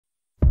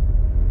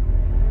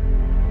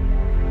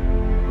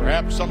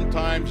Perhaps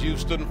sometimes you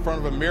stood in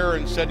front of a mirror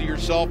and said to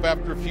yourself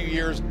after a few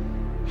years,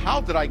 how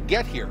did I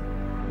get here?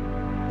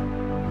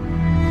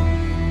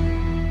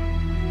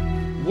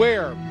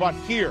 Where but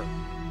here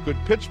could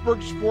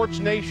Pittsburgh sports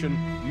nation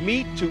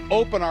meet to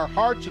open our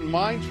hearts and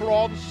minds for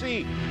all to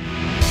see?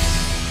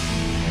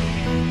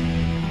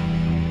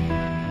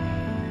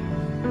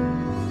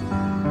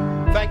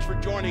 Thanks for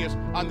joining us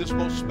on this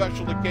most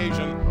special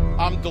occasion.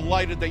 I'm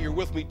delighted that you're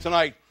with me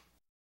tonight.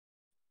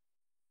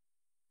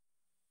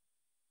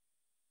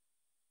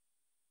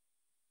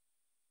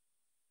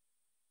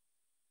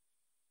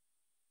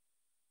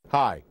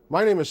 Hi,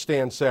 my name is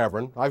Stan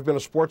Savran. I've been a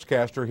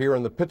sportscaster here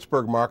in the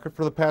Pittsburgh market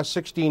for the past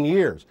 16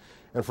 years.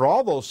 And for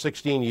all those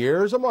 16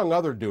 years, among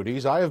other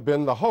duties, I have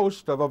been the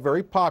host of a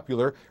very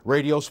popular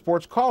radio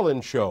sports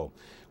call-in show.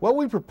 What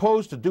we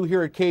propose to do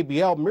here at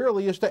KBL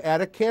merely is to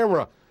add a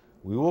camera.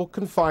 We will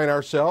confine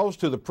ourselves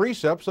to the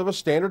precepts of a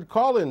standard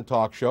call-in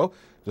talk show,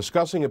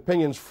 discussing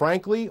opinions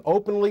frankly,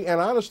 openly,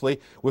 and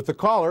honestly with the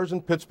callers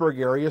and Pittsburgh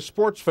area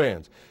sports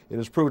fans. It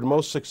has proved the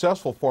most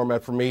successful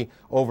format for me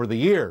over the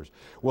years.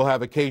 We'll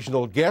have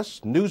occasional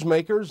guests,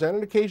 newsmakers, and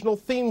an occasional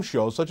theme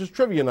show such as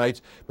trivia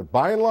nights, but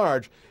by and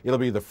large, it'll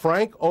be the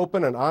frank,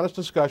 open, and honest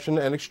discussion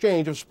and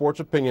exchange of sports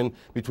opinion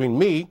between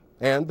me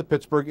and the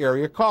Pittsburgh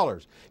area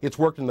callers. It's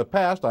worked in the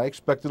past. I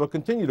expect it'll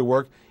continue to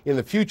work in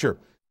the future.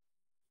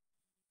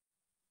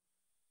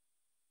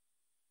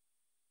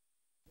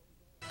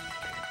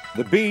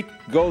 The beat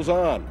goes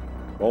on,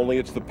 only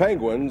it's the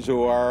Penguins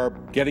who are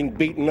getting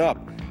beaten up.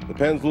 The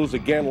Pens lose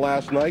again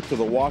last night to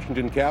the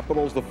Washington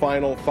Capitals, the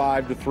final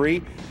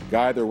 5-3.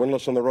 Guy, they're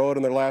winless on the road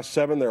in their last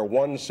 7. They're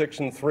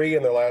 1-6-3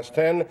 in their last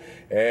 10,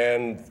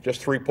 and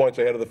just 3 points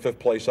ahead of the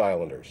fifth-place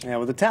Islanders. Yeah,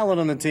 with the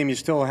talent on the team, you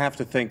still have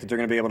to think that they're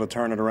going to be able to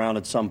turn it around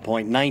at some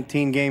point.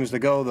 19 games to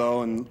go,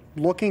 though, and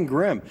looking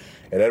grim.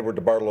 And Edward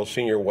DeBartolo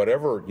Sr.,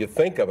 whatever you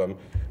think of him,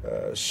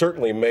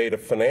 certainly made a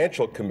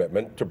financial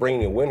commitment to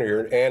bringing a winner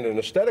here and an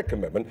aesthetic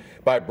commitment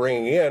by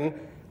bringing in,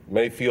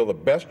 many feel, the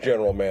best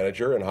general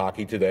manager in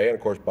hockey today, and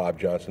of course Bob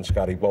Johnson,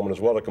 Scotty Bowman as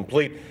well, to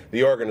complete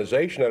the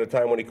organization at a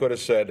time when he could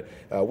have said,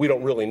 we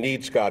don't really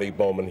need Scotty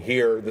Bowman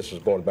here. This is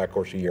going back, of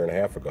course, a year and a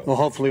half ago. Well,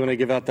 hopefully when they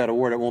give out that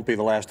award, it won't be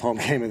the last home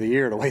game of the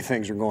year, the way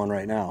things are going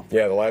right now.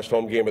 Yeah, the last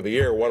home game of the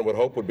year, one would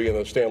hope, would be in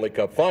the Stanley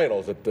Cup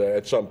Finals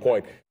at some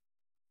point.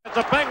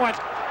 The Penguins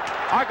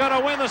are going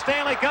to win the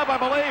Stanley Cup, I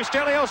believe.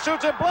 Stelio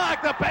shoots it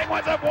blocked. The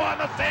Penguins have won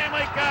the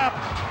Stanley Cup.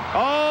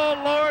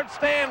 Oh, Lord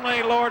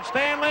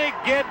Stanley,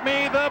 get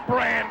me the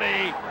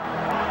brandy.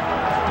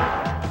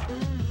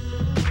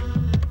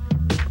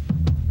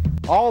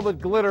 All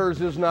that glitters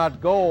is not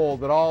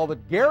gold, and all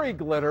that Gary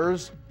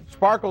glitters,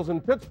 sparkles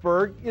in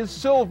Pittsburgh, is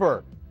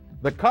silver.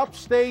 The cup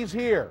stays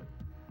here.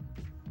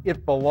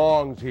 It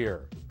belongs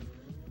here.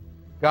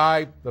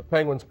 Guy, the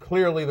Penguins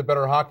clearly the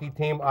better hockey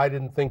team. I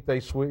didn't think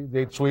they'd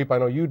sweep. I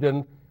know you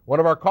didn't. One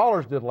of our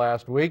callers did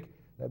last week.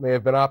 That may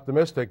have been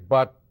optimistic,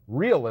 but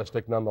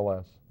realistic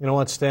nonetheless. You know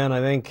what, Stan? I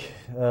think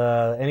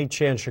any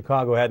chance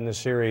Chicago had in the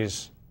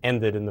series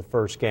ended in the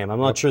first game. I'm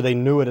not sure they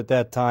knew it at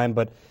that time,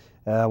 but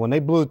when they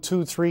blew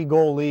 2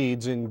 3-goal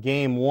leads in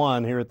Game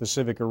 1 here at the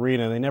Civic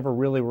Arena, they never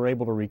really were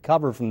able to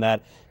recover from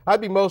that.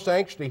 I'd be most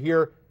anxious to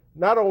hear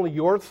not only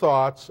your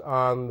thoughts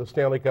on the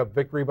Stanley Cup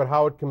victory, but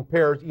how it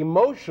compares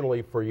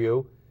emotionally for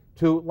you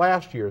to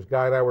last year's.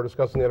 Guy and I were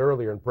discussing that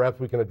earlier, and perhaps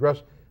we can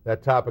address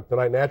that topic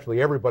tonight.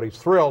 Naturally, everybody's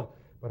thrilled,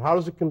 but how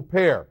does it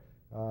compare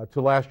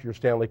to last year's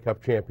Stanley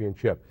Cup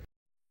championship?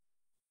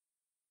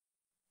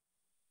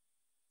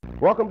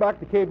 Welcome back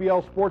to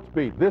KBL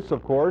SportsBeat. This,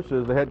 of course,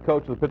 is the head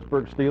coach of the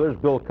Pittsburgh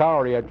Steelers, Bill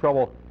Cowher. He had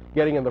trouble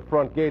getting in the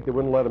front gate. They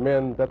wouldn't let him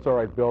in. That's all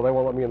right, Bill. They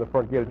won't let me in the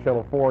front gate of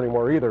Channel 4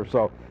 anymore either,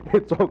 so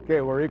it's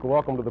okay. We're equal.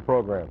 Welcome to the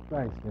program.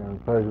 Thanks, Dan.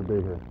 Pleasure to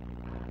be here.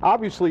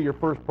 Obviously, your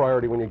first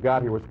priority when you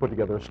got here was to put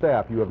together a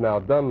staff. You have now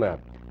done that.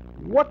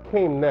 What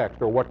came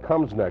next, or what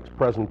comes next,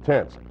 present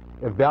tense?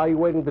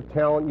 Evaluating the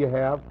talent you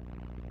have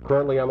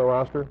currently on the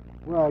roster?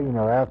 Well, you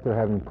know, after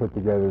having put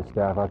together the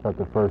staff, I thought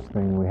the first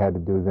thing we had to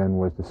do then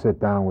was to sit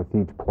down with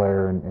each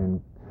player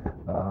and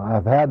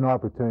I've had an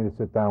opportunity to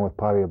sit down with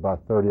probably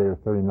about 38 or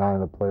 39 of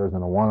the players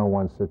in a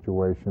one-on-one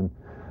situation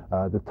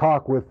to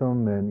talk with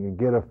them and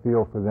get a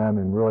feel for them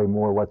and really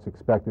more what's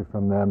expected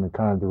from them and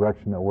kind of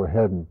direction that we're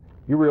heading.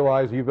 You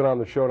realize you've been on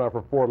the show now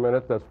for 4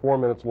 minutes. That's 4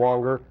 minutes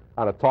longer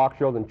on a talk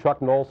show than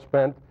Chuck Noll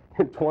spent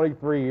in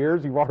 23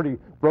 years. You've already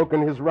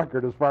broken his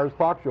record as far as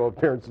talk show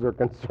appearances are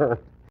concerned.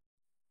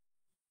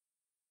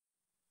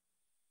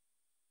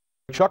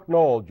 Chuck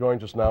Noll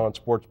joins us now on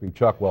SportsBeat.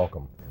 Chuck,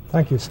 welcome.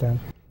 Thank you, Stan.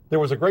 There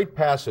was a great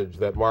passage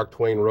that Mark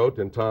Twain wrote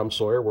in Tom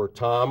Sawyer where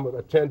Tom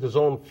attends his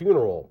own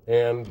funeral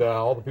and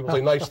all the people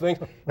say nice things.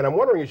 And I'm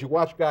wondering, as you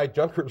watch Guy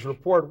Junker's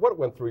report, what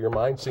went through your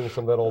mind seeing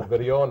some of that old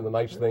video and the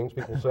nice things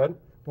people said?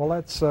 Well,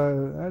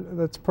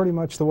 that's pretty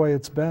much the way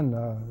it's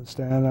been,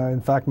 Stan.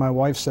 In fact, my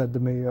wife said to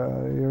me,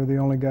 you're the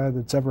only guy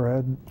that's ever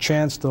had a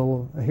chance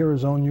to hear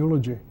his own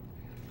eulogy.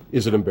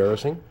 Is it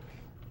embarrassing?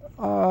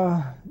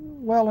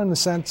 Well, in a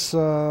sense, you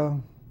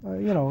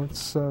know,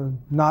 it's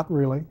not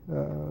really.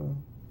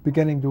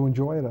 beginning to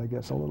enjoy it, I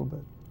guess, a little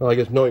bit. Well, I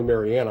guess knowing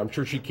Marianne, I'm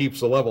sure she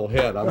keeps a level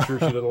head. I'm sure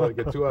she doesn't let it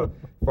get too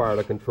far out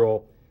of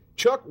control.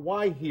 Chuck,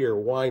 why here?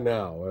 Why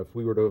now? If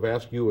we were to have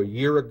asked you a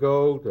year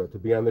ago to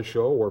be on this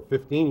show, or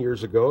 15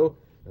 years ago,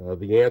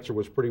 the answer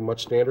was pretty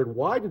much standard.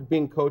 Why did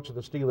being coach of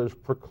the Steelers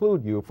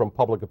preclude you from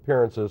public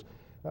appearances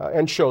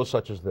and shows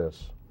such as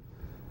this?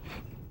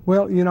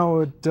 Well,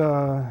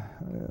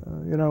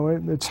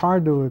 it's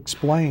hard to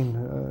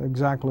explain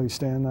exactly,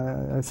 Stan.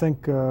 I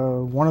think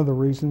one of the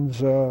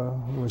reasons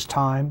was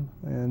time,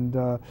 and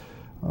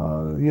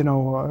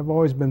I've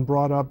always been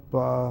brought up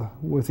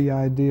with the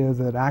idea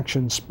that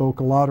actions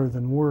spoke louder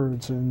than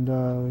words, and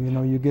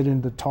you get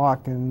into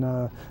talk,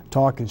 and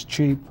talk is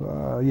cheap.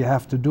 You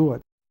have to do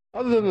it.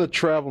 Other than the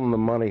travel and the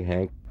money,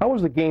 Hank, how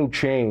was the game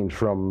changed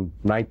from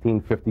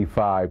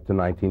 1955 to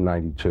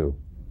 1992?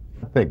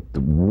 I think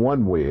the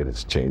one way it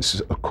has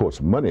changed, of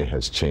course, money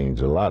has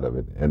changed a lot of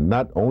it, and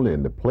not only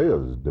in the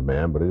players'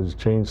 demand, but it has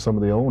changed some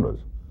of the owners.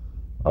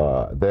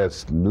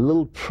 There's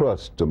little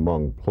trust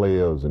among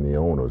players and the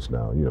owners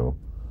now,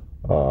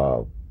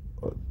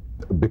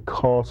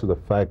 because of the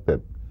fact that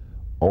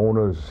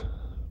owners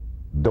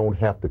don't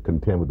have to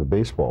contend with the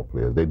baseball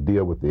players. They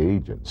deal with the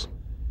agents.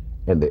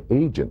 And the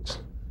agents,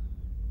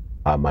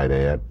 I might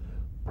add,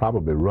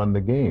 probably run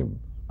the game.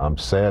 I'm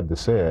sad to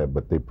say it,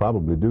 but they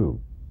probably do.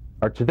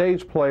 Are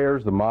today's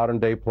players, the modern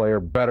day player,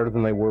 better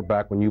than they were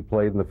back when you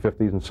played in the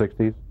 50s and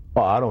 60s?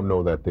 Oh, I don't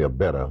know that they're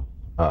better.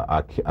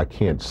 I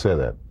can't say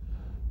that.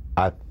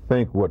 I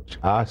think what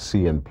I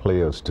see in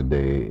players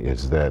today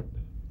is that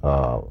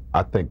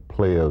I think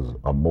players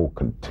are more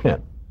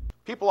content.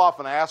 People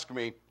often ask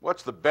me,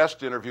 what's the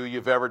best interview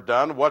you've ever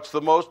done? What's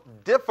the most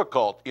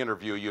difficult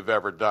interview you've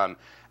ever done?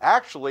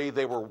 Actually,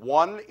 they were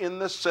one in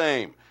the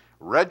same.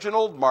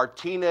 Reginald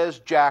Martinez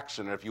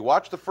Jackson. And if you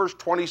watch the first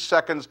 20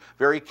 seconds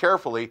very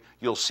carefully,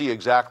 you'll see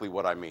exactly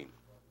what I mean.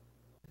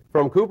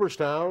 From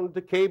Cooperstown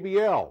to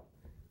KBL.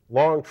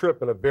 Long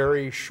trip in a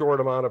very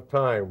short amount of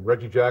time.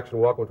 Reggie Jackson,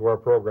 welcome to our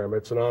program.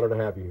 It's an honor to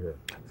have you here.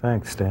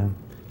 Thanks, Stan.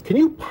 Can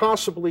you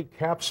possibly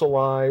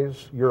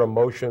capsulize your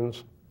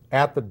emotions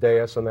at the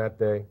dais on that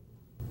day?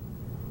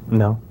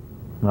 No,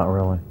 not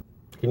really.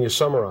 Can you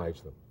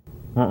summarize them?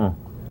 Mm-mm.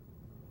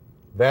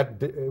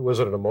 Was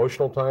it an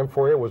emotional time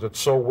for you? Was it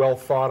so well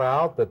thought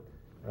out that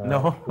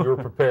no. You were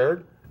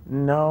prepared?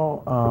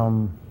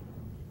 No.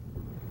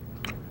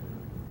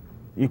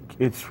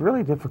 It's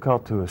really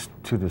difficult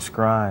to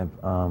describe.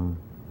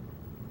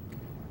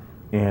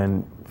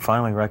 And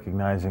finally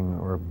recognizing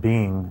or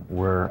being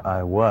where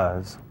I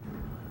was,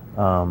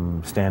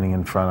 standing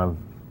in front of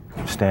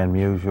Stan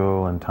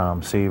Musial and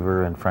Tom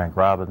Seaver and Frank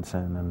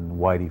Robinson and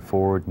Whitey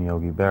Ford and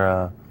Yogi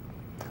Berra,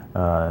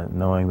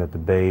 knowing that the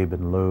Babe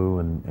and Lou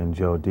and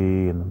Joe D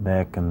and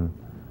Mick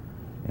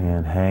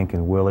and Hank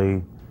and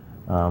Willie,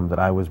 that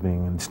I was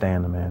being in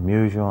Stan the Man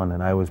Musial and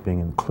that I was being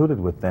included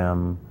with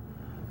them,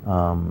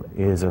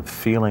 is a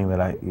feeling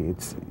that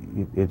it's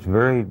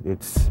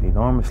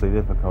enormously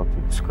difficult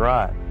to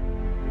describe.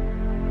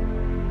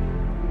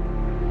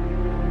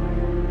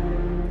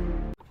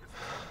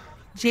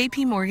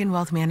 JP Morgan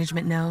Wealth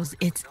Management knows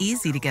it's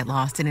easy to get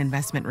lost in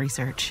investment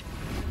research.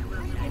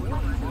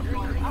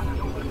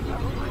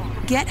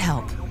 Get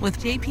help with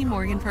JP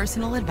Morgan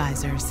Personal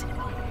Advisors.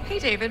 Hey,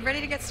 David, ready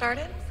to get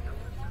started?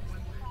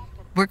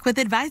 Work with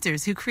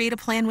advisors who create a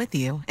plan with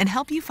you and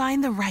help you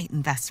find the right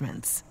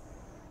investments.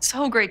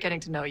 So great getting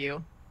to know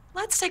you.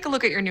 Let's take a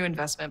look at your new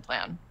investment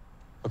plan.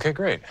 Okay,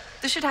 great.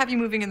 This should have you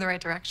moving in the right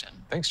direction.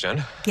 Thanks,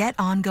 Jen. Get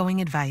ongoing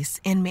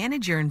advice and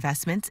manage your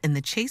investments in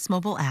the Chase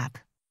mobile app.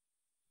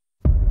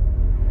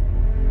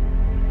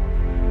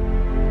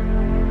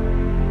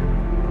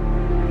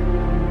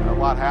 A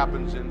lot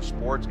happens in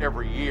sports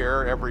every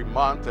year, every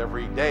month,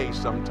 every day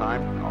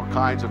sometimes. All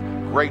kinds of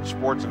great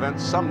sports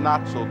events, some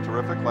not so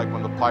terrific, like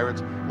when the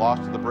Pirates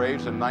lost to the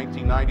Braves in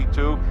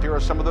 1992. Here are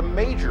some of the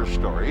major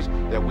stories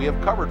that we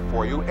have covered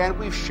for you and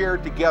we've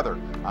shared together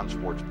on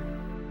SportsBeat.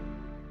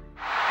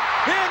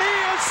 And he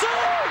is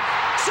saved!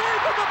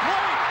 Saved at the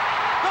plate!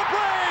 The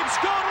Braves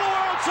go to the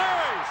World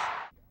Series!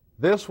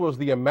 This was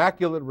the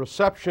Immaculate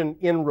Reception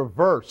in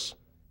reverse.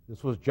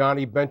 This was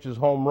Johnny Bench's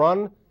home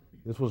run.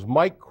 This was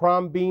Mike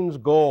Crombean's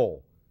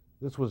goal.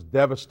 This was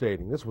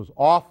devastating. This was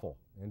awful,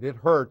 and it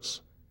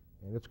hurts,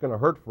 and it's going to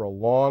hurt for a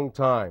long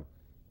time.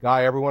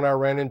 Guy, everyone I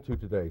ran into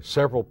today,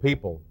 several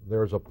people,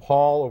 there's a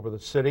pall over the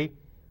city,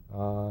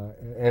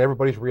 and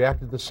everybody's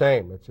reacted the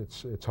same.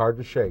 It's hard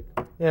to shake.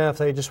 Yeah, if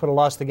they just would have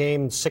lost the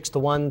game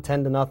 6-1,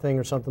 10-0,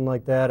 or something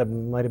like that, it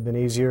might have been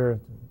easier.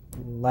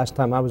 Last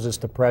time I was this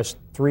depressed,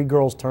 3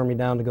 girls turned me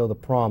down to go to the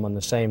prom on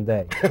the same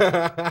day.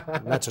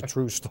 That's a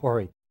true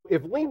story.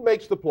 If Lean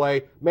makes the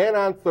play, man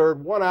on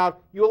third, 1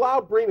 out, you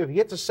allow Bream, if he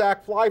hits a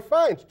sac fly,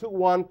 fine. It's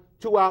 2-1,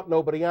 2 out,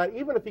 nobody on.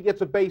 Even if he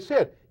gets a base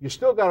hit, you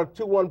still got a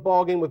 2-1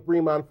 ball game with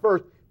Bream on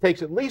first.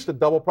 Takes at least a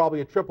double,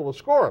 probably a triple to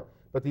score him.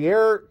 But the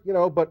error,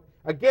 but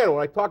again,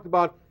 when I talked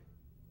about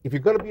if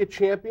you're going to be a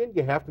champion,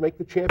 you have to make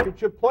the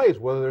championship plays,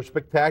 whether they're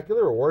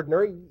spectacular or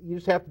ordinary. You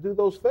just have to do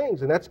those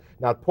things, and that's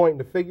not pointing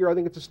to figure. I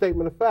think it's a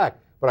statement of fact.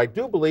 But I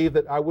do believe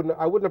that I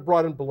wouldn't have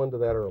brought in Belinda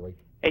that early.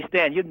 Hey,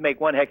 Stan, you'd make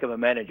one heck of a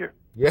manager.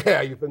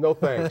 Yeah, no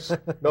thanks.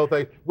 No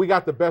thanks. We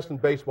got the best in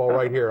baseball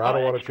right here. I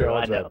don't want to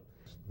challenge that.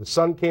 The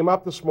sun came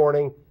up this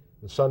morning.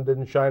 The sun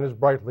didn't shine as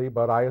brightly,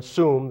 but I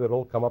assume that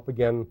it'll come up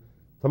again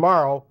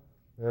tomorrow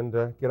and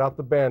get out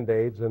the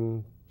Band-Aids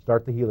and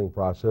start the healing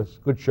process.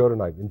 Good show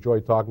tonight.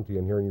 Enjoyed talking to you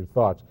and hearing your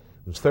thoughts.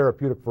 It was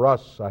therapeutic for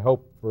us, I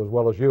hope, for as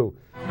well as you.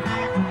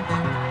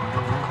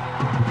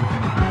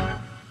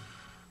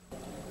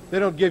 They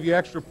don't give you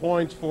extra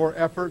points for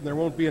effort, and there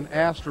won't be an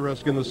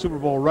asterisk in the Super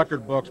Bowl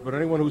record books, but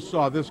anyone who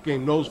saw this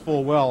game knows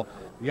full well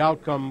the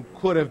outcome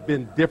could have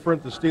been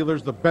different. The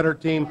Steelers, the better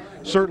team,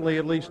 certainly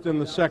at least in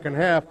the second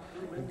half.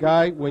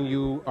 Guy, when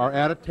you are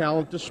at a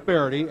talent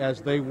disparity,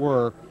 as they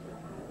were,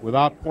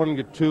 without pointing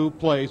to 2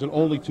 plays and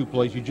only 2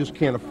 plays, you just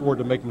can't afford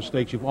to make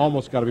mistakes. You've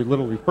almost got to be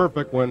literally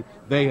perfect when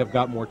they have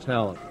got more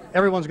talent.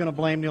 Everyone's going to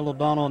blame Neil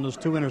O'Donnell, and those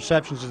 2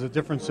 interceptions is the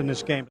difference in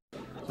this game.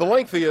 The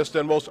lengthiest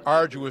and most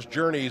arduous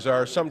journeys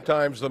are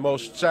sometimes the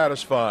most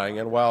satisfying,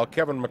 and while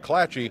Kevin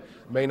McClatchy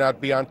may not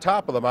be on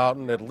top of the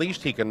mountain, at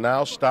least he can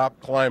now stop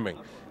climbing.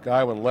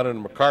 Guy, when Lennon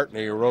and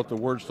McCartney wrote the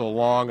words to the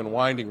long and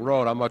winding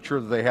road, I'm not sure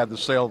that they had the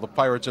sale of the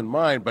Pirates in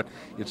mind, but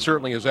it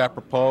certainly is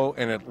apropos,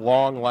 and at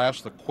long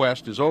last the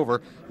quest is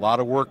over. A lot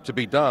of work to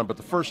be done, but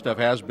the first step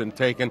has been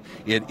taken.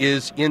 It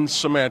is in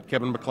cement.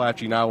 Kevin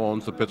McClatchy now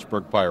owns the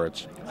Pittsburgh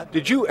Pirates.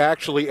 Did you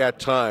actually at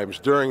times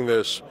during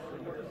this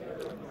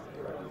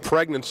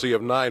pregnancy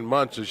of 9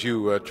 months, as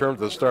you termed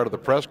the start of the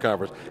press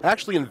conference,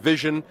 actually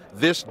envision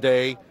this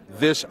day,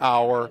 this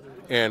hour,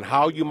 and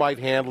how you might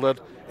handle it?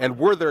 And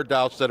were there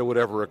doubts that it would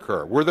ever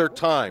occur? Were there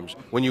times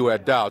when you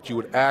had doubts you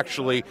would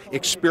actually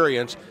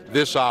experience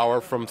this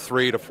hour from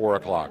 3 to 4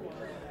 o'clock?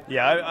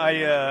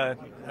 Yeah,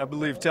 I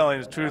believe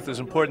telling the truth is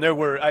important.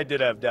 I did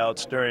have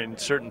doubts during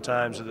certain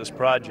times of this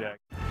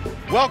project.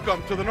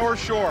 Welcome to the North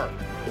Shore.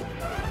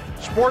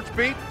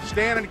 SportsBeat,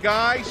 Stan and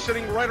Guy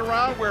sitting right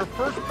around where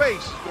first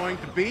base is going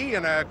to be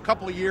in a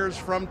couple of years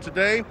from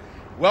today.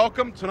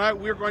 Welcome. Tonight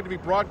we're going to be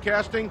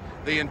broadcasting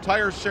the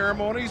entire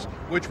ceremonies,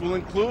 which will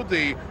include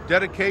the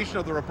dedication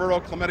of the Roberto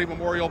Clemente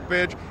Memorial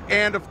Bridge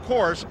and, of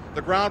course,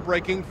 the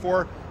groundbreaking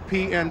for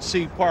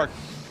PNC Park.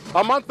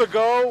 A month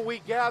ago, we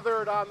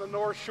gathered on the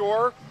North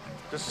Shore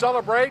to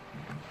celebrate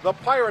the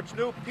Pirates'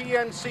 new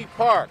PNC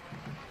Park.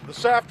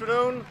 This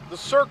afternoon, the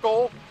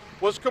circle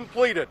was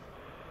completed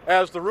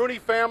as the Rooney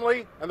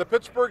family and the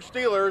Pittsburgh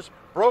Steelers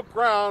broke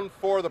ground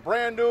for the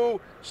brand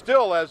new,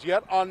 still as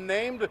yet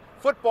unnamed,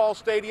 football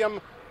stadium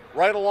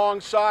right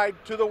alongside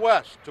to the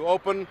west to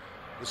open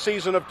the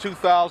season of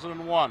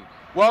 2001.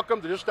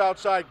 Welcome to just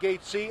outside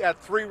Gate C at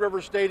Three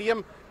River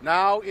Stadium,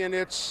 now in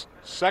its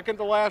second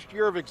to last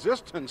year of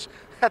existence.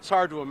 That's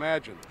hard to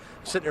imagine.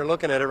 Sitting here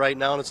looking at it right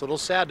now, and it's a little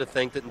sad to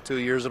think that in 2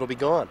 years it'll be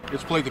gone.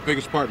 It's played the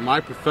biggest part in my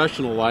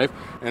professional life,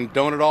 and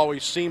don't it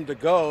always seem to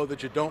go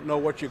that you don't know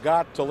what you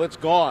got till it's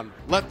gone.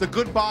 Let the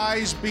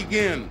goodbyes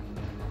begin.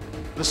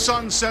 The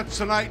sun sets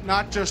tonight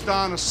not just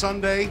on a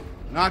Sunday,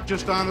 not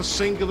just on a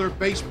singular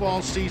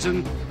baseball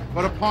season,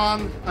 but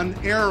upon an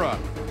era.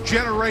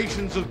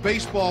 Generations of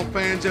baseball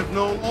fans have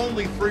known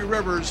only Three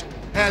Rivers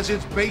as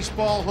its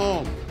baseball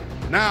home.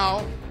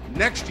 Now,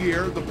 next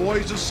year, the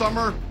boys of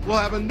summer will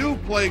have a new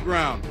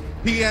playground,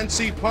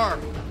 PNC Park,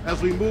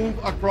 as we move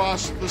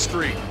across the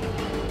street.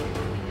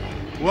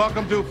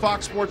 Welcome to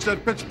Fox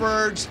SportsNet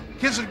Pittsburgh's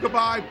Kiss It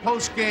Goodbye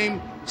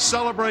post-game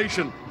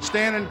celebration.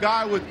 Stan and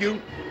Guy with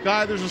you.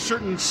 Guy, there's a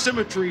certain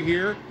symmetry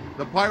here.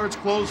 The Pirates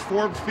closed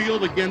Forbes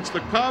Field against the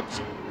Cubs.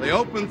 They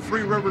opened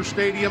Three Rivers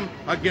Stadium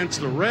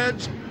against the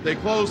Reds. They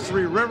closed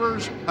Three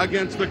Rivers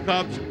against the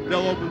Cubs.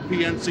 They'll open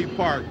PNC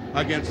Park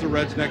against the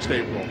Reds next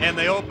April. And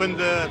they opened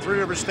Three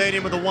Rivers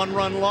Stadium with a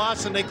 1-run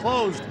loss, and they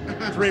closed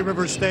Three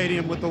Rivers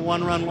Stadium with a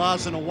 1-run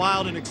loss in a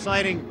wild and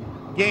exciting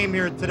game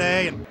here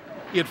today.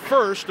 It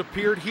first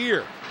appeared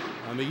here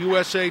on the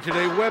USA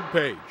Today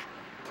webpage.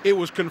 It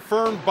was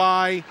confirmed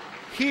by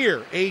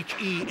here,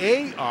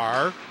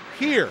 H-E-A-R,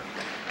 here,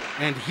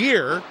 and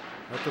here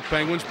at the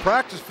Penguins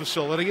practice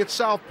facility at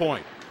South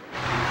Point.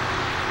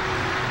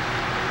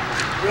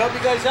 We'll help you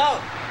guys out.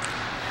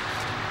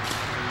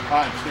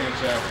 Hi, I'm Stan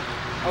Savran.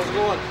 How's it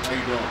going? How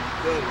you doing?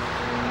 Good.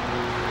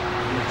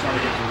 I'm trying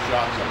to get some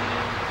shots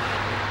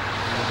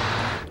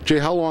up. Jay,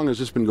 how long has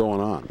this been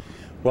going on?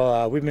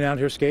 Well, we've been out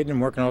here skating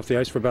and working off the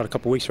ice for about a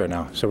couple weeks right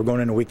now, so we're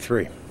going into week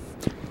 3.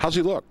 How's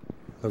he look?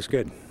 Looks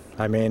good.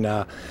 I mean,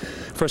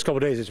 first couple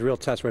of days, it's a real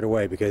test right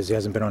away because he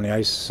hasn't been on the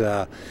ice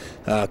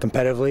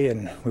competitively,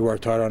 and we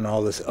worked hard on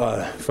all this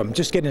from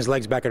just getting his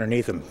legs back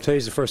underneath him.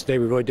 Today's the first day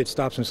we really did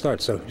stops and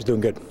starts, so he's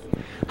doing good.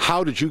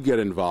 How did you get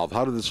involved?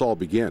 How did this all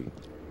begin?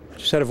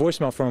 Just had a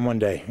voicemail from him one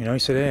day. You know, he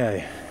said,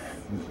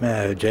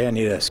 "Hey, Jay, I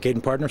need a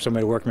skating partner,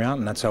 somebody to work me out,"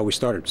 and that's how we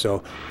started.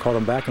 So called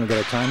him back and we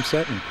got a time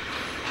set, and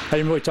I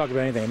didn't really talk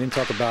about anything.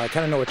 I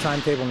kind of know a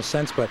timetable in a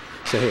sense, but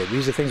I said, hey,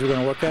 these are the things we're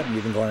going to work at, and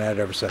we've been going at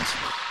it ever since.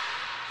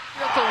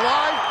 It's a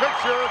live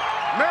picture.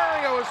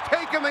 Mario has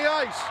taken the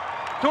ice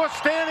to a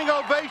standing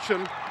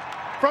ovation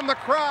from the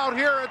crowd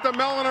here at the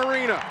Mellon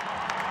Arena.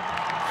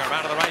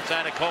 around to the right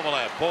side of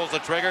Kovalev. Pulls the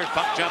trigger.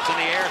 Puck jumps in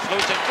the air.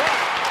 Loose in front.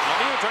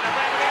 Lemieux trying to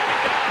grab it.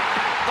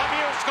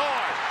 Lemieux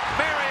scores.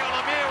 Mario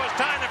Lemieux has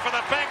tied it for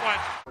the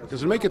Penguins.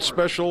 Does it make it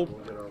special?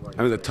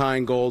 I mean, the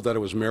tying goal, that it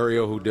was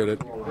Mario who did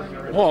it?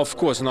 Well, of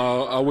course.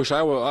 No, I wish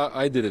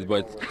I did it,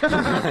 but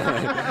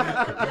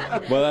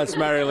but that's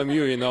Mario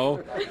Lemieux, you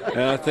know.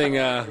 And I think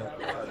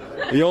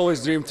he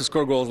always dreamed to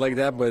score goals like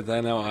that. But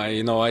I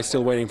know I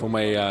still waiting for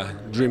my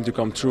dream to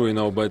come true, you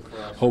know. But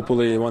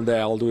hopefully one day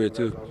I'll do it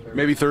too.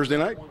 Maybe Thursday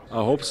night?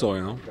 I hope so,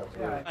 you know.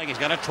 He's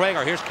got a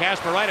Traeger. Here's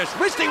Kasparaitis.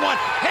 Wristing one.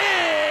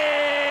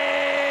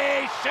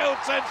 He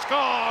shoots and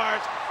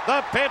scores.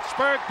 The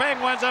Pittsburgh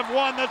Penguins have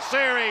won the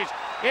series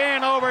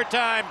in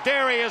overtime.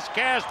 Darius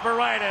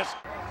Kasparaitis.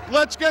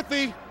 Let's get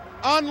the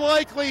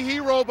unlikely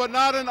hero, but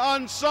not an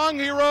unsung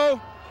hero.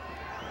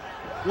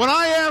 When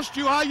I asked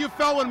you how you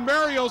felt when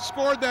Mario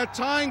scored that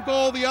tying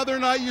goal the other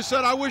night, you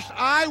said, I wish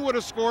I would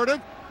have scored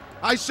it.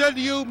 I said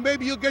to you,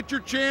 maybe you'll get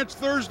your chance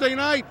Thursday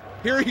night.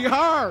 Here you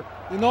are.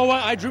 You know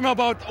what? I dream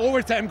about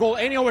overtime goal,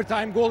 any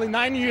overtime goal in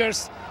 9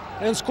 years,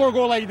 and score a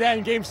goal like that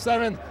in Game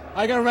 7.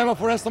 I can remember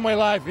for the rest of my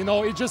life. You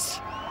know, it's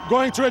just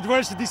going through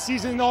adversity this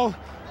season, you know,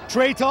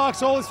 trade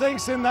talks, all those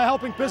things, and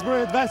helping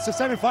Pittsburgh advance to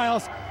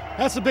semifinals.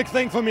 That's a big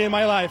thing for me in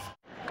my life.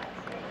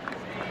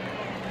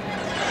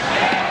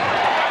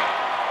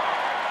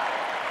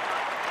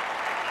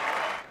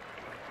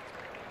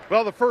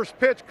 Well, the first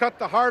pitch cut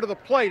the heart of the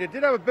plate. It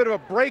did have a bit of a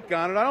break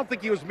on it. I don't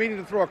think he was meaning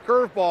to throw a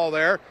curveball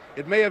there.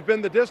 It may have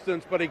been the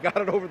distance, but he got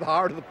it over the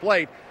heart of the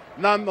plate.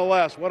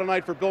 Nonetheless, what a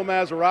night for Bill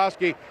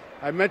Mazeroski.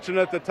 I mentioned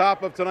at the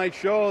top of tonight's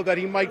show that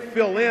he might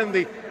fill in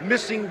the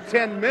missing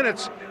 10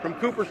 minutes from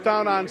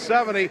Cooperstown on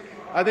 70.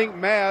 I think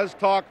Maz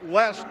talked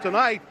less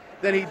tonight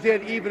than he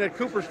did even at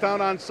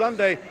Cooperstown on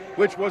Sunday,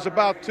 which was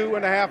about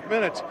 2.5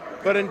 minutes.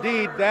 But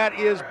indeed, that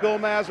is Bill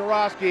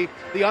Mazeroski,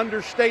 the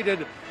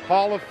understated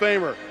Hall of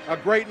Famer. A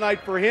great night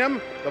for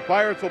him. The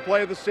Pirates will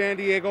play the San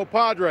Diego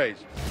Padres.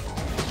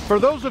 For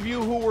those of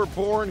you who were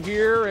born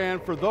here,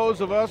 and for those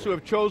of us who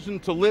have chosen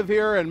to live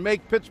here and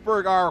make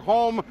Pittsburgh our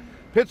home,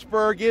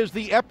 Pittsburgh is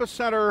the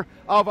epicenter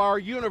of our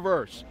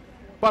universe.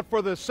 But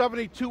for the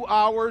 72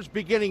 hours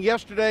beginning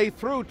yesterday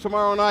through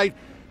tomorrow night,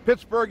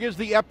 Pittsburgh is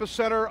the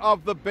epicenter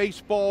of the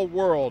baseball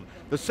world.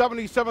 The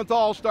 77th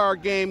All-Star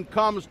Game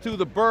comes to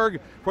the Berg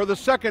for the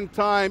second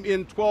time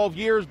in 12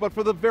 years, but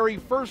for the very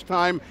first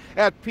time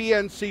at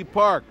PNC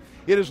Park.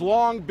 It has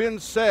long been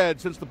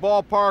said since the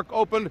ballpark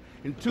opened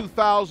in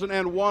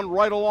 2001,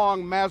 right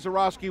along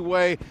Mazeroski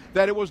Way,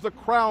 that it was the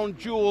crown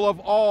jewel of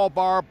all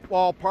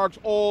ballparks,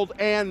 old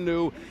and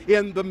new,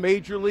 in the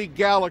Major League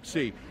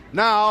galaxy.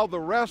 Now the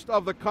rest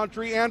of the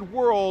country and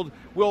world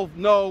will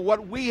know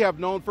what we have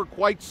known for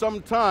quite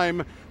some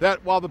time,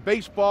 that while the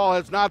baseball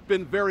has not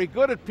been very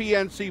good at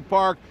PNC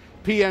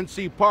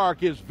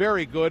Park is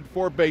very good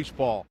for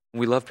baseball.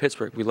 We love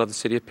Pittsburgh. We love the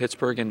city of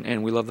Pittsburgh,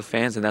 and we love the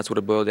fans, and that's what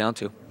it boiled down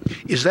to.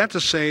 Is that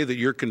to say that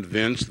you're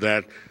convinced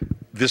that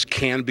this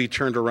can be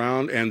turned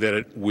around and that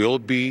it will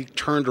be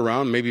turned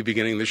around maybe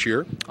beginning this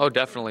year? Oh,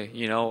 definitely.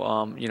 You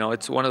know,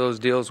 it's one of those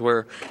deals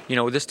where, you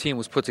know, this team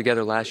was put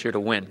together last year to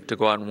win, to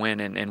go out and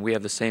win, and we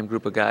have the same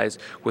group of guys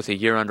with a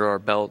year under our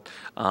belt.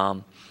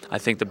 I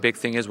think the big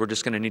thing is we're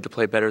just going to need to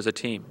play better as a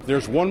team.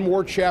 There's one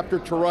more chapter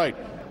to write.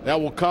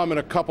 That will come in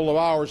a couple of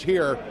hours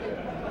here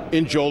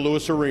in Joe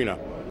Louis Arena.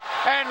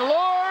 And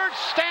Lord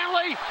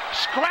Stanley,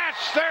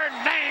 scratch their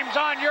names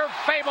on your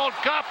fabled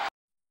cup.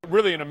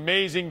 Really an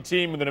amazing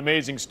team with an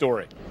amazing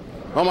story.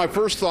 Well, my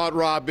first thought,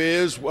 Rob,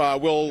 is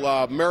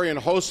will Marian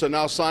Hossa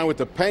now sign with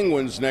the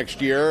Penguins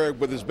next year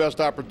with his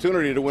best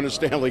opportunity to win a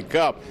Stanley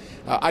Cup?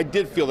 I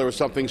did feel there was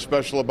something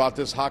special about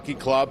this hockey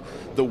club,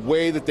 the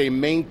way that they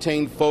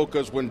maintained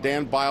focus when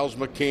Dan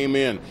Bilesma came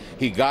in.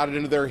 He got it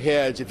into their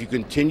heads. If you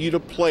continue to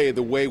play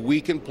the way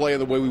we can play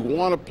and the way we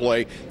want to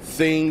play,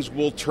 things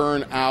will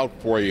turn out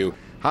for you.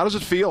 How does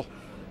it feel?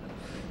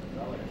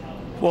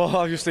 Well,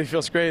 obviously it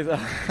feels great.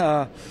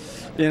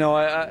 You know,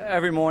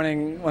 every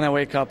morning when I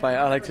wake up,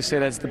 I like to say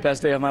that it's the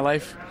best day of my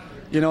life.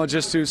 You know,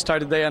 just to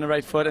start the day on the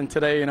right foot. And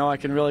today, you know, I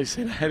can really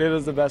say that it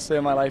is the best day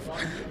of my life.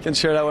 I can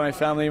share that with my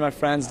family, my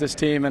friends, this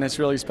team, and it's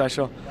really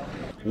special.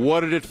 What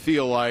did it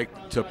feel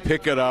like to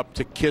pick it up,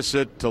 to kiss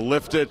it, to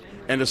lift it,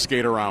 and to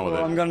skate around with it?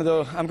 I'm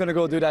gonna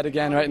go do that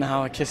again right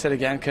now. Kiss it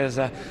again, because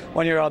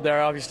when you're out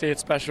there, obviously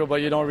it's special,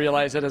 but you don't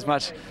realize it as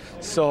much.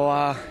 So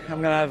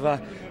I'm gonna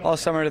have all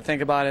summer to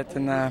think about it,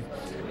 and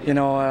you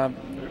know.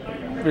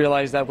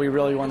 Realize that we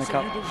really won the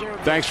cup.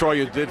 Thanks for all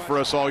you did for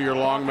us all year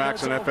long,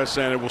 Max and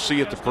FSN, and we'll see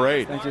you at the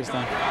parade. Thank you,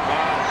 Stan.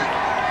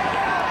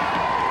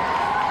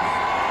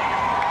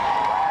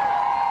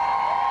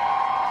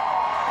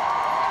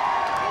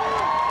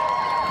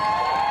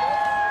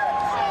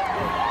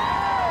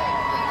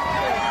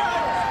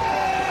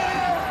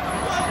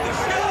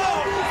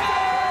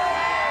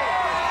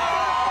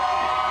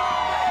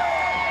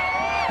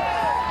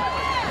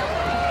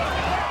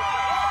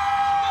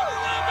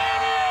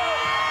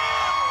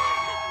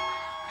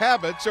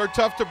 Habits are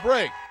tough to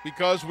break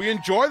because we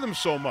enjoy them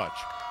so much.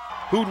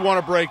 Who'd want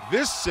to break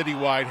this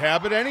citywide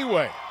habit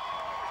anyway?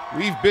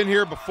 We've been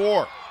here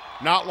before.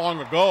 not long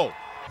ago.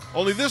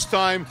 Only this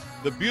time,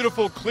 the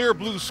beautiful clear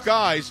blue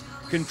skies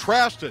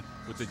contrasted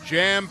with the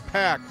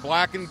jam-packed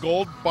black and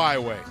gold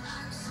byways.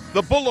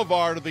 The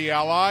boulevard of the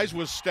Allies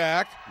was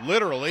stacked,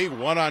 literally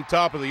one on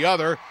top of the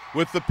other,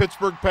 with the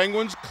Pittsburgh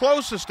Penguins'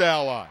 closest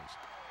allies.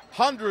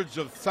 Hundreds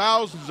of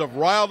thousands of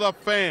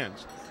riled-up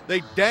fans.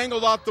 They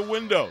dangled out the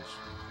windows,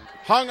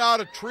 hung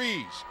out of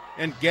trees,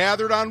 and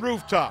gathered on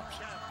rooftops.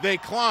 They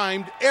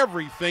climbed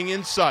everything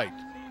in sight.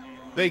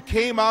 They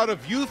came out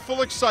of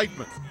youthful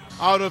excitement,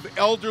 out of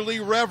elderly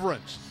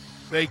reverence.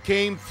 They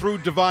came through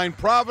divine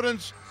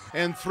providence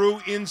and through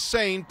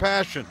insane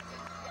passion.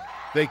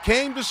 They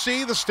came to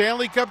see the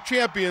Stanley Cup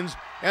champions,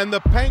 and the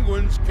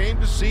Penguins came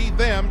to see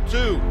them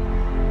too.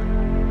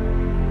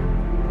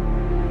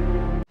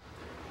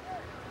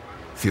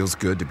 Feels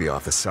good to be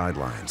off the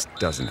sidelines,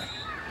 doesn't it?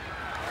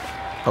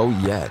 Oh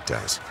yeah, it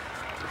does.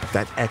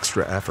 That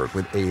extra effort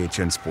with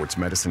AHN Sports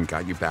Medicine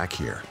got you back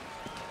here.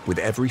 With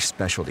every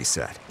specialty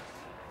set,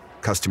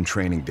 custom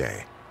training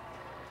day,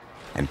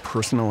 and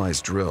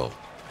personalized drill,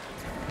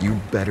 you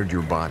bettered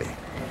your body.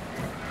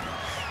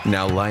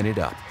 Now line it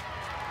up.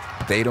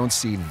 They don't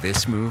see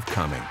this move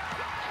coming.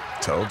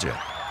 Told you.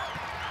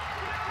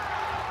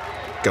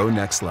 Go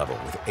next level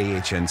with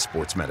AHN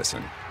Sports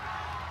Medicine.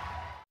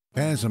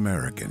 As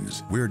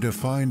Americans, we're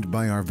defined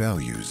by our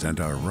values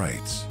and our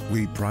rights.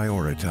 We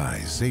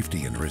prioritize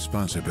safety and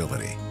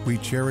responsibility. We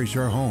cherish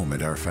our home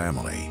and our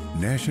family.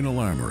 National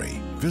Armory.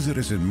 Visit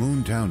us in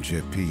Moon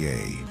Township, PA,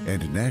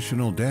 and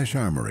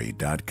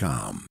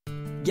national-armory.com.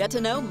 Get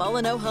to know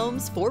Mullineaux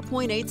Homes'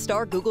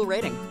 4.8-star Google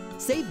rating.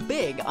 Save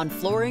big on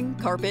flooring,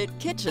 carpet,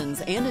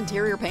 kitchens, and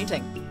interior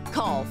painting.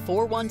 Call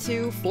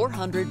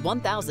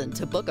 412-400-1000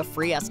 to book a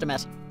free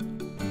estimate.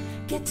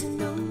 Get to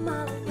know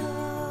Mullineaux.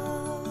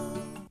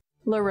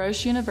 La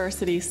Roche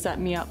University set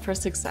me up for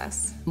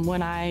success.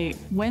 When I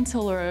went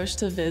to La Roche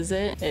to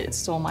visit, it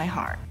stole my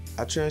heart.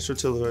 I transferred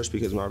to La Roche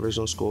because my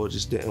original school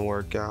just didn't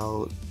work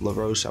out. La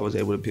Roche, I was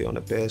able to be on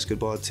the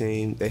basketball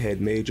team. They had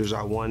majors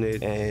I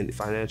wanted, and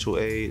financial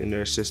aid and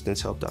their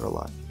assistance helped out a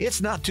lot. It's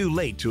not too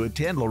late to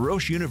attend La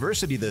Roche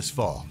University this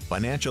fall.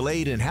 Financial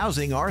aid and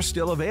housing are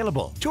still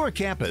available. Tour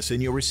campus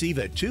and you'll receive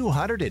a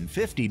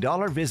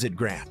 $250 visit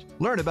grant.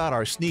 Learn about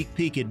our sneak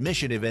peek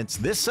admission events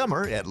this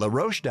summer at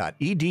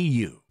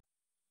laroche.edu.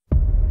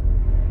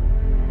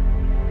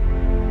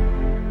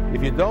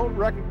 If you don't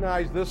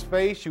recognize this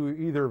face, you're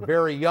either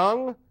very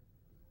young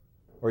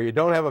or you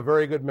don't have a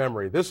very good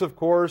memory. This, of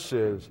course,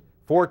 is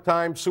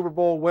four-time Super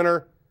Bowl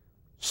winner,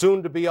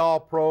 soon-to-be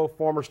All-Pro,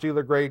 former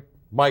Steeler great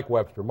Mike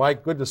Webster.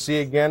 Mike, good to see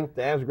you again.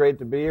 Dan's great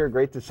to be here.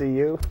 Great to see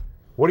you.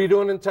 What are you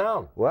doing in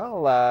town?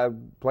 Well,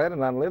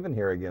 planning on living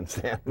here again,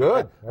 Stan.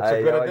 Good. That's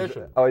a good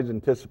addition. I always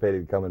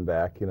anticipated coming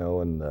back, you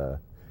know, and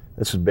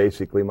this is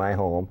basically my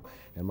home.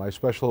 And my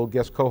special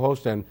guest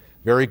co-host and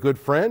very good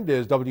friend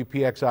is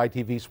WPXI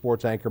TV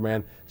sports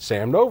anchorman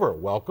Sam Nover.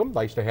 Welcome.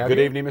 Nice to have you.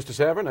 Good evening, Mr.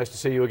 Savran. Nice to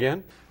see you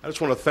again. I just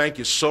want to thank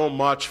you so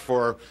much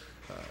for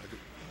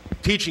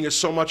teaching us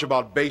so much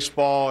about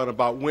baseball and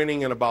about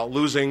winning and about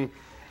losing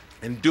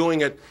and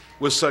doing it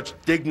with such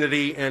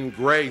dignity and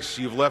grace.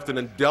 You've left an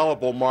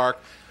indelible mark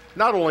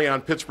not only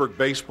on Pittsburgh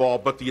baseball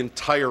but the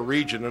entire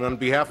region. And on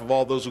behalf of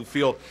all those who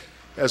feel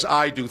as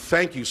I do,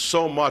 thank you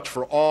so much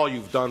for all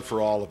you've done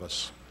for all of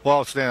us.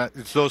 Well, Stan,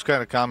 it's those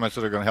kind of comments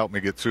that are going to help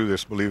me get through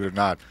this, believe it or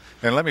not.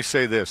 And let me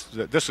say this,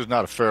 this is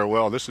not a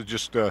farewell. This is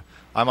just,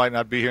 I might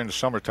not be here in the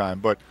summertime,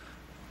 but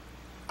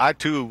I,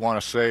 too, want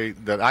to say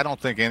that I don't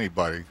think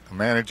anybody, a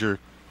manager,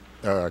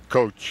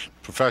 coach,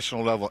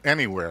 professional level,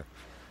 anywhere,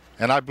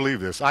 and I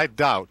believe this, I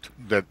doubt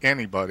that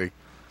anybody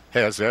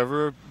has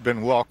ever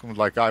been welcomed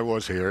like I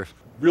was here.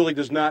 Really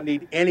does not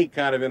need any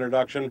kind of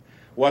introduction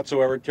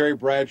whatsoever. Terry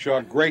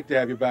Bradshaw, great to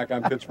have you back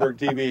on Pittsburgh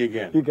TV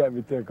again. You got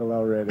me tickled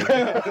already.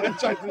 That didn't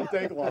take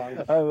long.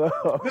 I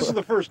know. This is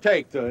the first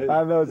take.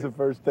 I know it's the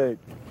first take.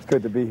 It's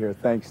good to be here.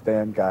 Thanks,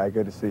 Stan, Guy.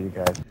 Good to see you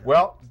guys.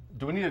 Well,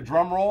 do we need a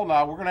drum roll?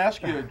 Now, we're going to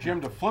ask you, Jim,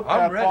 to flip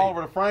that ball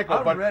over to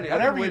Franco. But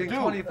whenever you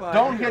do,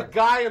 don't hit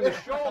Guy in the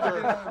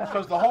shoulder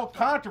because the whole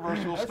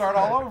controversy will start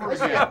all over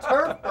again. There's a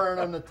turf burn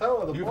on the toe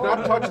of the ball. You've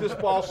not touched this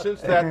ball since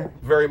that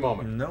very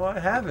moment. No, I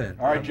haven't.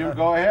 All right, Jim,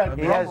 go ahead.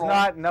 He has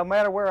not, no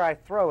matter where I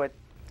throw it,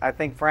 I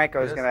think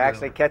Franco is going to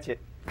actually catch it.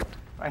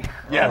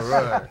 Yes. All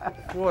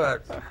right.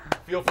 What?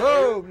 Feel free.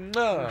 Oh,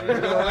 no.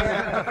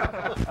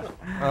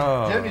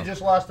 Jim, you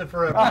just lost it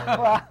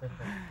forever.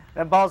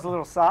 That ball's a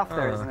little soft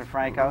there, isn't it,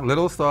 Franco? A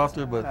little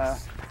softer, but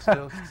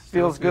still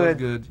feels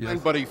good. Yes.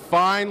 But he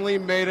finally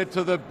made it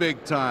to the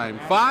big time.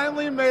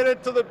 Finally made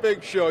it to the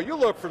big show. You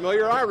look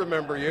familiar. I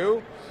remember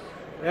you.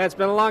 Yeah, it's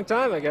been a long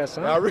time, I guess,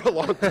 huh? A real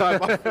long time,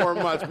 about 4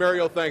 months.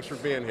 Mario, thanks for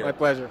being here. My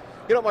pleasure.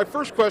 You know, my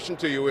first question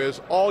to you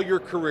is, all your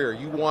career,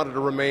 you wanted to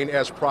remain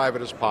as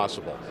private as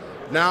possible.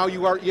 Now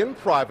you are in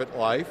private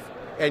life,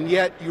 and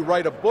yet you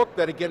write a book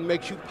that, again,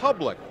 makes you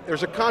public.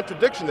 There's a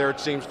contradiction there, it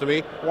seems to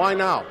me. Why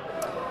now?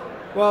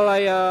 Well,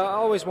 I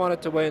always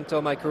wanted to wait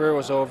until my career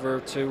was over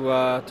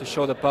to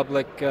show the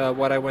public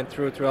what I went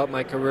throughout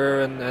my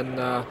career,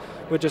 and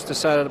we just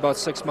decided about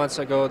 6 months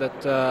ago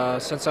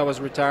that since I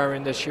was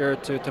retiring this year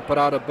to put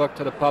out a book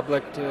to the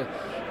public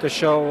to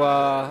show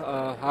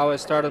how I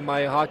started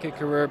my hockey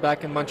career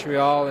back in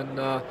Montreal, and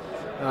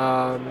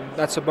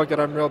that's a book that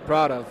I'm real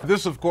proud of.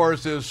 This, of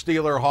course, is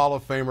Steeler Hall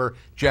of Famer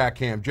Jack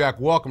Ham. Jack,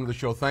 welcome to the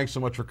show. Thanks so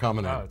much for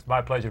coming in. It's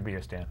my pleasure to be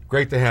here, Stan.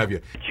 Great to have you.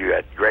 You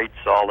had great,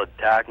 solid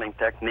tackling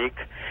technique,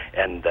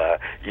 and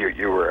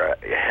you were a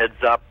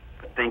heads-up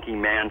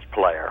thinking man's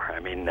player. I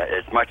mean,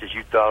 as much as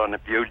you thought on the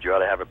field, you ought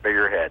to have a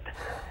bigger head.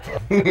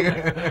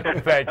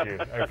 Thank you.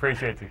 I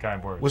appreciate the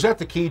kind words. Was that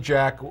the key,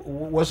 Jack?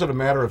 Was it a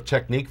matter of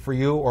technique for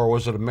you, or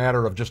was it a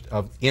matter of just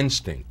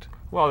instinct?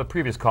 Well, the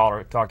previous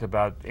caller talked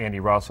about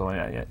Andy Russell,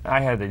 and I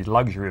had the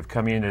luxury of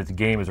coming into the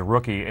game as a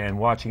rookie and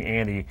watching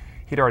Andy.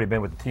 He'd already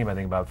been with the team, I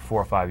think, about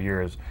 4 or 5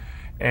 years.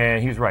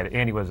 And he was right.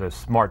 Andy was a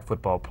smart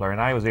football player, and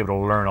I was able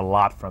to learn a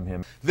lot from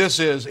him. This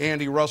is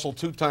Andy Russell,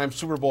 two-time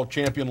Super Bowl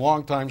champion,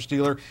 longtime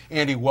Steeler.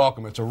 Andy,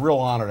 welcome. It's a real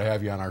honor to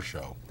have you on our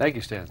show. Thank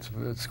you, Stan.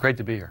 It's great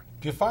to be here.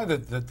 Do you find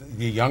that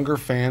the younger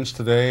fans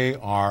today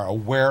are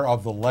aware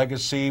of the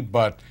legacy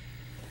but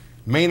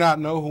may not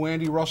know who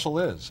Andy Russell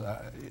is?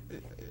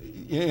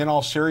 In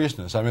all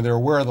seriousness, I mean, they're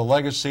aware of the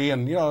legacy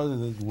and, you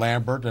know,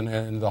 Lambert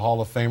and the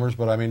Hall of Famers,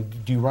 but, I mean,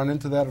 do you run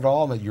into that at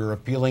all, that you're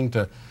appealing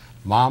to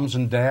moms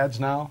and dads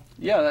now?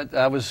 Yeah,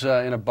 I was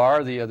in a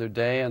bar the other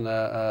day, and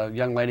a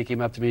young lady came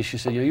up to me. She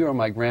said, you are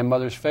my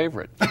grandmother's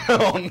favorite.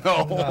 Oh,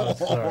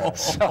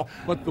 no.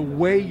 But the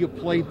way you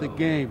played the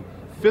game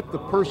fit the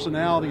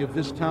personality of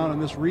this town and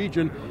this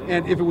region,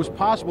 and if it was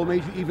possible,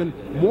 made you even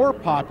more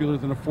popular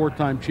than a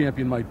 4-time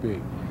champion might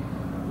be.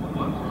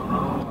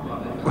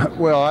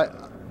 Well,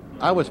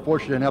 I was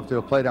fortunate enough to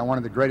have played on one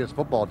of the greatest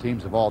football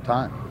teams of all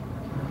time.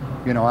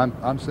 You know,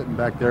 I'm sitting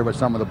back there with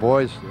some of the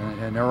boys,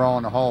 and they're all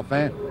in the Hall of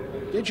Fame.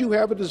 Did you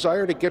have a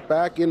desire to get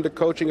back into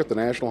coaching at the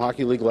National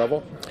Hockey League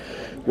level?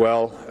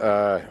 Well,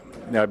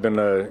 I've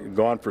been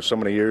gone for so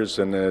many years,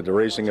 and the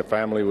raising a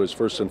family was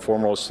first and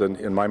foremost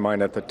in my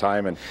mind at the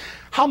time. And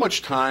how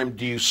much time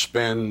do you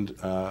spend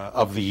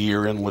of the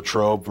year in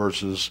Latrobe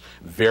versus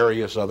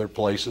various other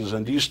places?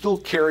 And do you still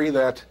carry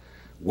that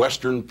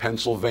Western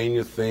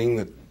Pennsylvania thing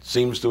that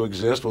seems to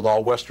exist with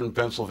all Western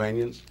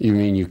Pennsylvanians? You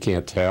mean you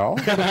can't tell?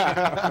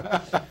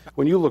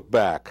 When you look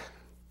back,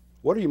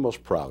 what are you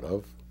most proud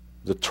of?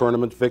 The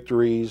tournament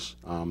victories,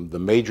 the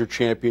major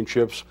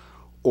championships,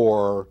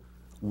 or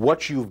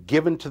what you've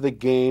given to the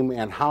game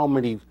and how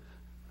many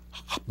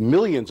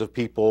millions of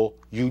people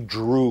you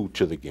drew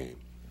to the game?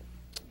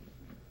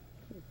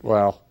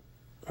 Well,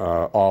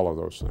 all of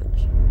those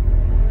things.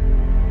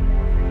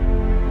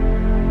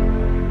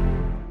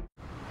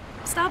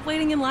 Stop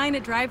waiting in line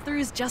at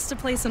drive-thrus just to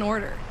place an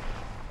order.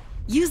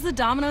 Use the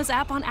Domino's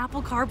app on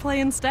Apple CarPlay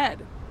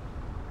instead.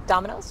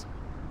 Domino's?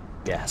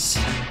 Yes.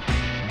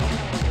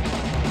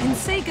 And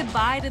say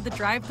goodbye to the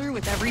drive-thru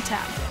with every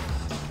tap.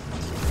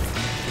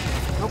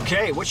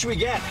 Okay, what should we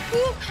get?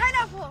 Ooh,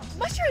 pineapple,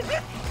 mushroom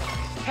dip.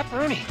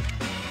 Pepperoni.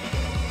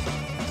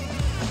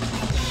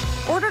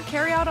 Order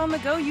carryout on the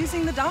go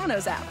using the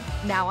Domino's app,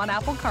 now on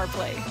Apple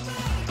CarPlay.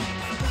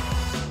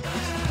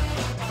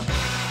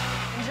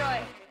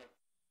 Enjoy.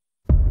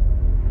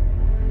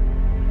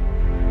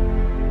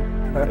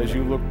 As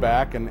you look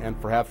back and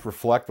perhaps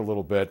reflect a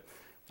little bit,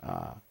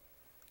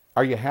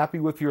 are you happy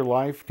with your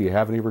life? Do you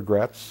have any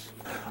regrets?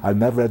 I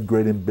never had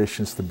great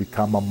ambitions to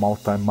become a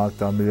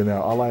multi-millionaire.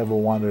 All I ever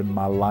wanted in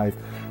my life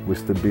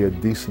was to be a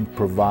decent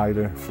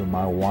provider for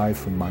my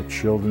wife and my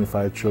children, if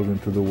I had children,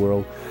 to the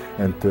world,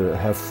 and to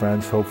have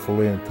friends,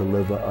 hopefully, and to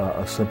live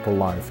a simple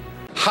life.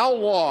 How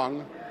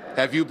long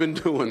have you been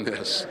doing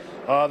this?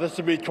 This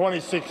will be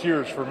 26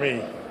 years for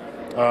me.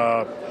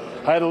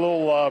 I had a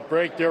little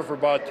break there for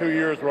about 2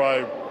 years where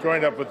I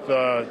joined up with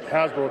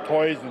Hasbro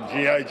Toys and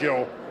G.I.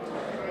 Joe.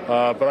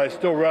 But I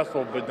still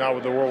wrestle, but now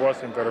with the World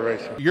Wrestling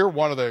Federation. You're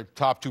one of the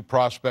top 2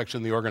 prospects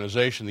in the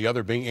organization, the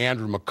other being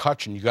Andrew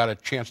McCutchen. You got a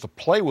chance to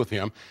play with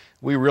him.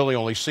 We really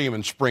only see him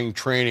in spring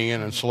training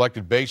and on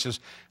selected basis.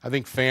 I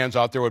think fans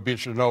out there would be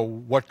interested to know,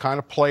 what kind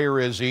of player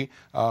is he?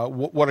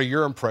 What are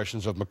your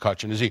impressions of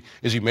McCutchen?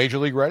 Is he Major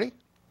League ready?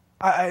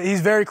 He's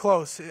very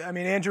close. I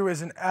mean, Andrew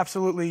is an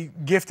absolutely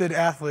gifted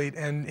athlete,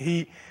 and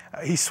he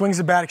swings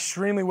the bat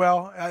extremely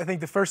well. I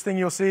think the first thing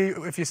you'll see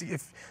if the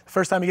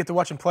first time you get to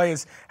watch him play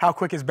is how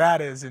quick his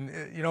bat is. And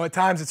you know, at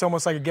times it's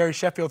almost like a Gary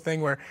Sheffield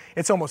thing where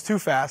it's almost too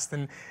fast,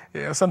 and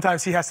you know,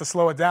 sometimes he has to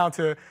slow it down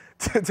to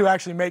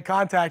actually make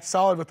contact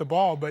solid with the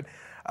ball. But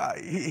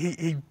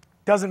he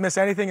doesn't miss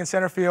anything in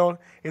center field.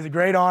 He has a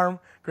great arm,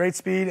 great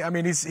speed. I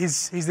mean,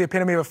 he's the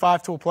epitome of a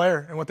 5-tool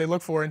player and what they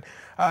look for. And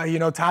you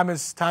know, time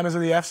is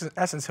of the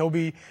essence. He'll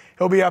be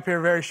up here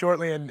very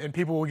shortly, and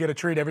people will get a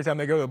treat every time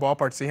they go to the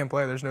ballpark to see him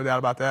play. There's no doubt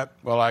about that.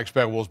 Well, I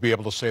expect we'll be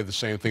able to say the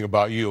same thing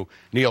about you.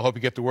 Neil, hope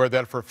you get to wear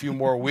that for a few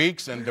more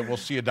weeks, and we'll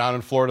see you down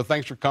in Florida.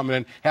 Thanks for coming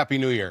in. Happy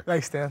New Year.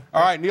 Thanks, Dan.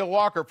 All right, Neil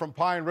Walker from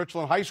Pine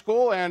Richland High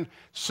School, and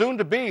soon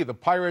to be the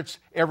Pirates'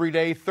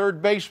 everyday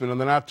third baseman in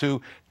the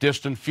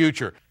not-too-distant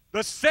future. the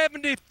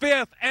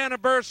 75th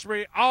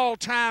anniversary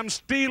all-time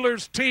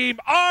Steelers team.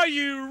 Are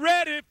you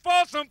ready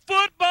for some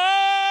football?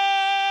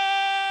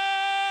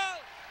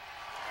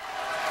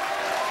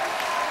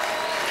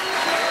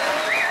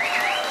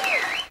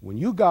 When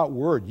you got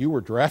word you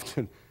were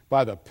drafted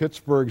by the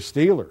Pittsburgh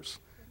Steelers,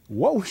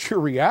 what was your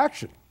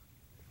reaction?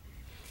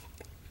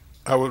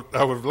 I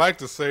would like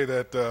to say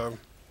that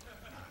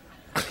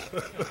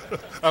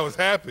I was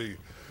happy,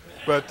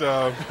 but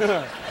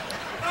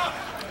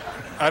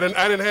I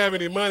didn't have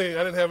any money.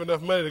 I didn't have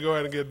enough money to go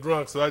out and get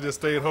drunk, so I just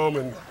stayed home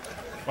and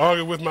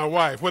argued with my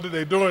wife. What are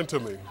they doing to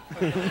me?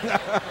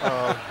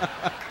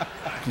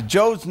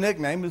 Joe's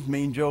nickname is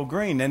Mean Joe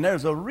Green, and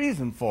there's a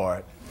reason for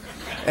it.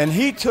 And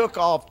he took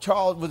off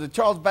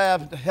Charles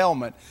Babb's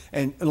helmet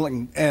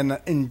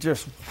and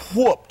just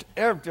whooped,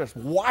 just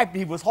wiped.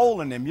 He was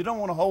holding him. You don't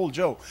want to hold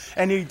Joe.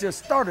 And he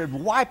just started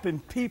wiping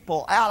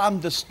people out. I'm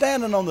just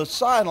standing on the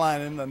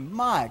sideline, and then,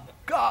 my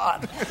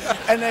God.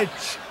 And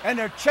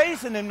they're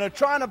chasing him. They're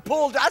trying to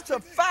pull. That's a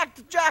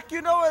fact, Jack.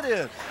 You know it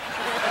is.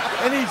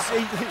 And he's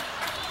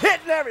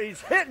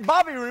hitting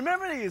Bobby,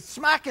 remember? He's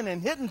smacking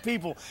and hitting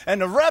people, and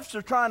the refs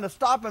are trying to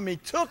stop him. He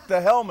took the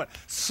helmet,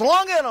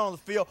 slung it on the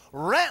field,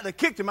 they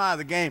kicked him out of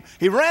the game.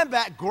 He ran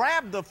back,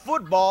 grabbed the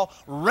football,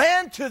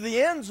 ran to the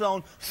end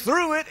zone,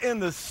 threw it in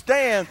the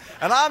stand,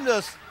 and I'm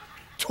just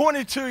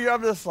 22 years,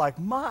 I'm just like,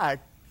 my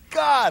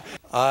God.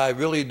 I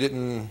really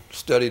didn't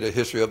study the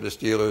history of the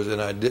Steelers,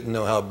 and I didn't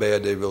know how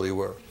bad they really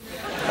were.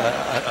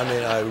 I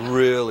mean, I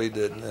really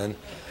didn't.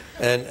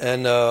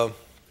 And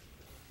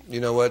you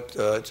know what?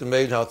 It's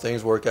amazing how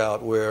things work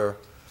out where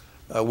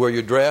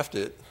you're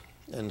drafted,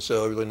 and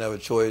so I really didn't have a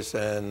choice.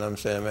 And I'm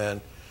saying,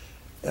 man,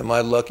 am I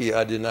lucky?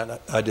 I did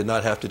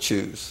not have to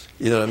choose.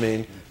 You know what I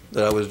mean?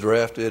 That I was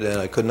drafted, and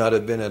I could not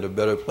have been at a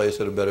better place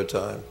at a better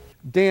time.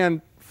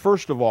 Dan,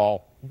 first of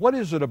all, what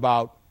is it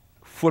about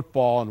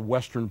football in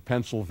Western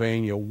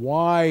Pennsylvania?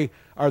 Why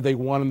are they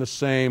one and the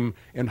same,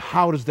 and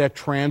how does that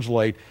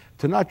translate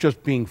to not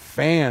just being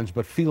fans,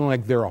 but feeling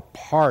like they're a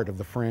part of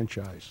the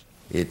franchise?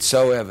 It's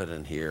so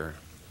evident here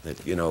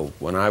that, you know,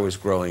 when I was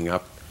growing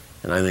up,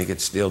 and I think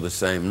it's still the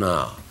same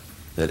now,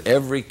 that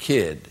every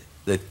kid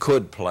that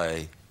could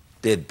play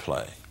did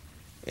play.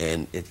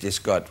 And it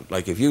just got,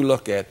 like, if you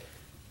look at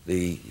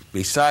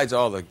besides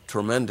all the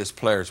tremendous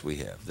players we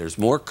have, there's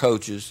more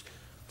coaches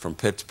from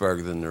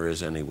Pittsburgh than there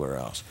is anywhere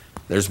else.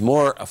 There's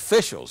more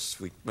officials.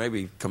 We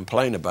maybe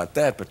complain about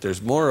that, but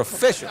there's more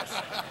officials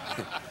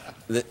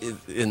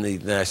in the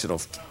National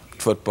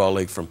Football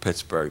League from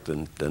Pittsburgh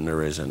than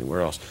there is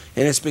anywhere else.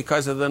 And it's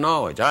because of the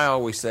knowledge. I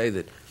always say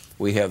that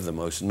we have the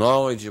most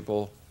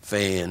knowledgeable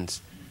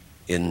fans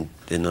in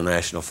the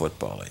National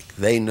Football League.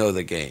 They know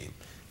the game.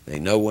 They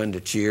know when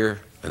to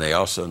cheer, and they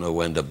also know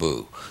when to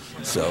boo.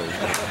 So,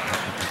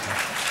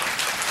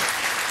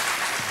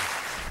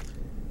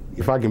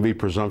 if I can be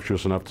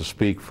presumptuous enough to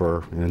speak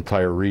for an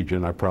entire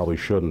region, I probably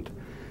shouldn't.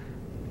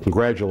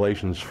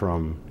 Congratulations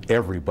from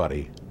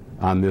everybody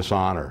on this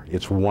honor.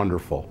 It's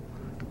wonderful.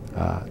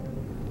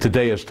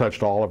 Today has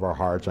touched all of our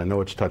hearts. I know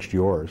it's touched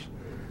yours.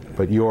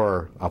 But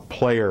you're a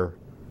player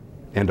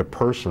and a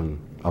person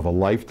of a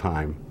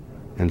lifetime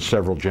and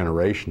several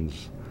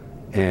generations.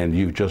 And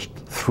you've just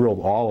thrilled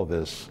all of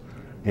this.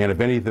 And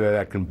if anything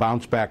that can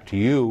bounce back to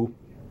you,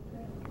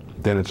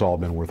 then it's all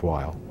been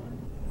worthwhile.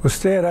 Well,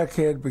 Stan, I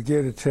can't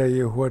begin to tell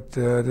you what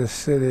this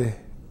city,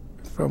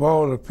 from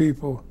all the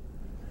people,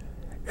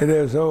 and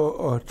there's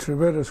a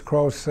tremendous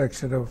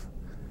cross-section of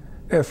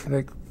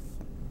ethnic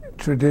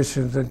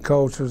traditions and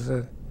cultures,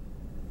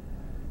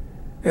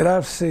 and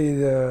I've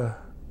seen a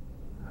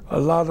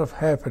lot of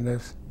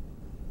happiness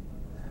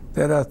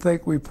that I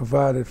think we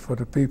provided for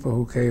the people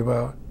who came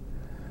out.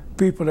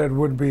 People that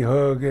wouldn't be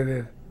hugging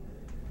and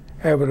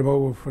having them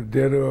over for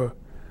dinner or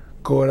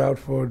going out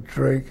for a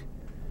drink,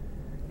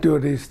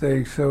 doing these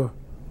things. So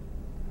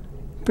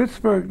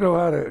Pittsburgh know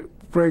how to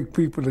bring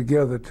people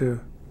together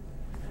too,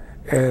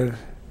 and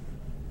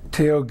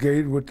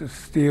tailgate with the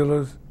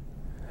Steelers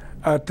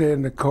out there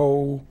in the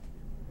cold.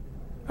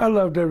 I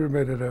loved every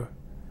minute of it.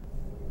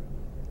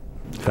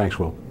 Thanks,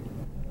 Will.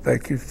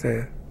 Thank you,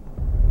 Stan.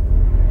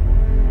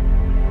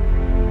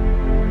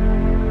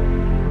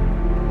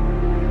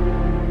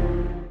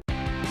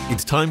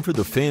 It's time for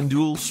the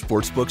FanDuel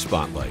Sportsbook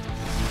Spotlight.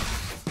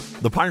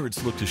 The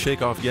Pirates look to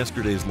shake off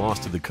yesterday's loss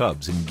to the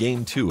Cubs in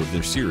Game 2 of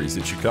their series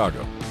at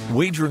Chicago.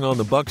 Wagering on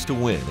the Bucks to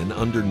win and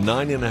under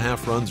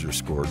 9.5 runs are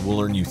scored will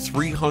earn you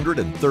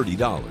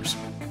 $330.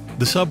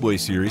 The Subway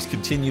Series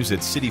continues at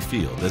Citi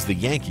Field as the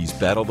Yankees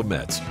battle the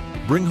Mets.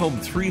 Bring home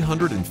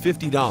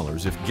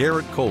 $350 if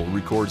Garrett Cole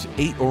records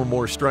 8 or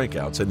more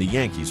strikeouts and the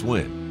Yankees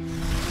win.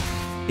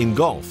 In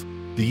golf,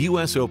 the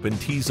U.S. Open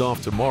tees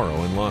off tomorrow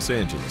in Los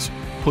Angeles.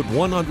 Put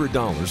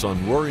 $100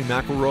 on Rory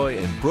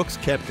McIlroy and Brooks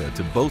Koepka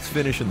to both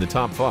finish in the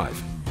top 5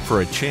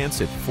 for a chance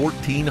at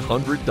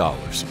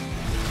 $1,400.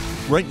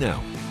 Right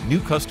now, new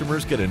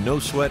customers get a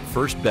no-sweat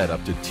first bet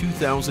up to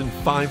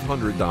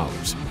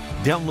 $2,500.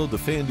 Download the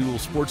FanDuel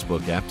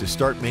Sportsbook app to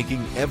start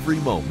making every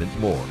moment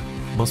more.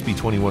 Must be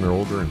 21 or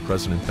older and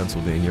present in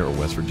Pennsylvania or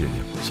West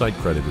Virginia. Site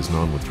credit is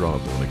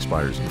non-withdrawable and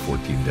expires in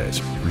 14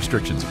 days.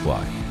 Restrictions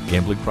apply.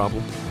 Gambling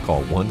problem?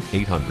 Call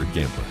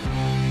 1-800-GAMBLER.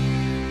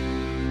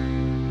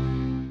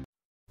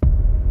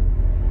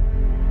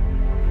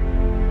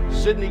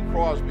 Sidney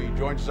Crosby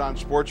joins us on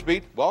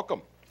SportsBeat.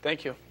 Welcome.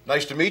 Thank you.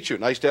 Nice to meet you.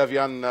 Nice to have you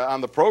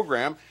on the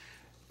program.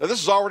 Now,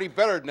 this is already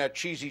better than that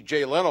cheesy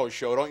Jay Leno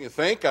show, don't you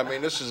think? I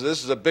mean, this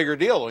is a bigger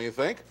deal, don't you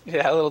think?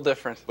 Yeah, a little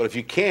different. But if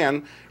you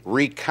can,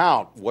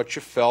 recount what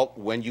you felt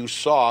when you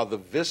saw the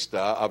vista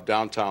of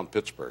downtown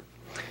Pittsburgh.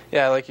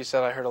 Yeah, like you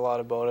said, I heard a lot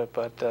about it,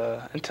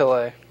 but until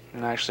I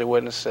actually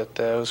witnessed it,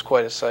 it was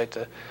quite a sight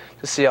to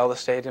see all the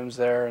stadiums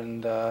there.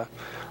 And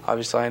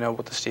obviously I know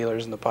about the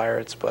Steelers and the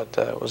Pirates, but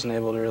wasn't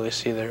able to really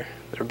see their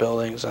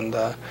buildings. And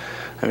I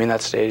mean,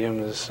 that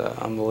stadium is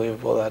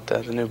unbelievable,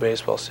 the new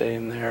baseball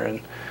stadium there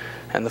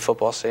and the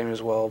football stadium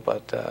as well.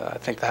 But I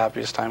think the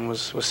happiest time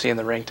was seeing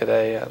the rink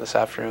today, this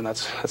afternoon.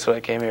 That's what I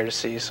came here to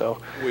see. So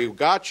we've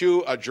got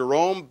you a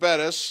Jerome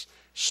Bettis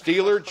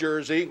Steeler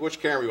jersey.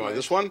 Which camera you want?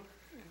 This one?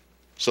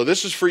 So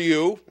this is for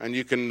you, and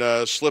you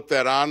can slip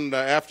that on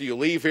after you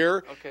leave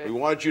here. Okay. We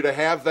wanted you to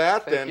have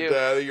that. Thank you.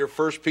 Your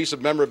first piece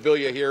of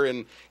memorabilia here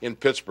in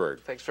Pittsburgh.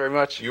 Thanks very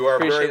much. You are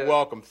Appreciate very it.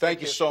 welcome. Thank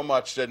you so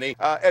much, Sidney.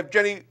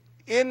 Evgeny,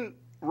 in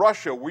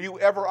Russia, were you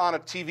ever on a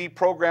TV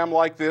program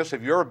like this?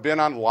 Have you ever been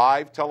on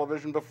live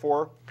television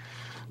before?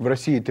 В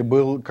России ты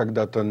был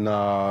когда-то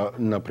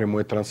на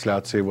прямой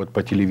трансляции вот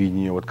по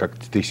телевидению, вот как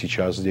ты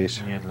сейчас здесь?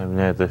 Нет, для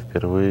меня это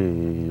впервые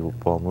и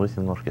волнуюсь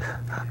немножко.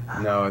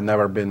 No, I've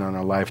never been on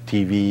a live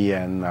TV,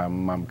 and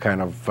I'm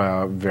kind of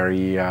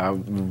very,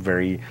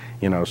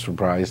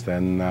 surprised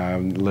and a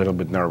little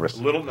bit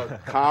nervous.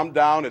 Calm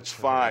down, it's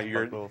fine.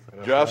 You're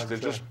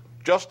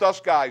just us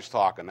guys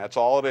talking. That's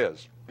all it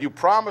is. You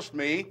promised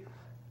me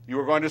you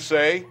were going to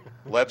say,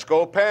 "Let's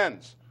go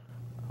Pens."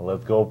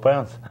 Let's go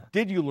Pens.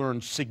 Did you learn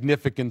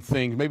significant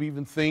things, maybe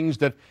even things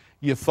that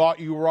you thought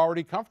you were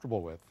already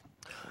comfortable with?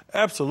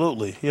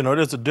 Absolutely.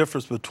 There's a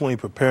difference between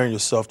preparing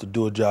yourself to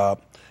do a job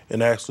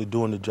and actually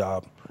doing the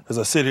job. As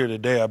I sit here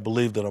today, I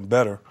believe that I'm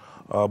better.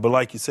 But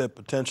like you said,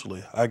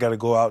 potentially, I got to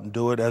go out and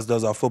do it, as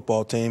does our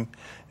football team,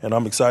 and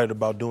I'm excited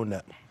about doing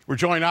that. We're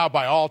joined now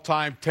by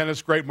all-time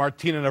tennis great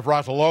Martina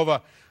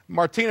Navratilova.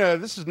 Martina,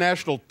 this is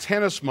National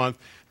Tennis Month,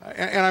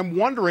 and I'm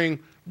wondering,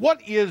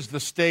 what is the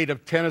state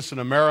of tennis in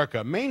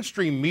America?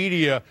 Mainstream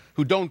media,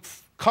 who don't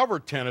cover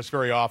tennis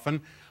very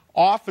often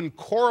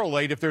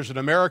correlate if there's an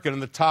American in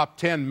the top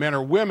 10, men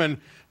or women,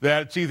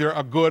 that it's either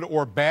a good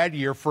or bad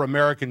year for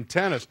American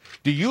tennis.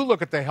 Do you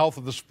look at the health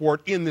of the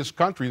sport in this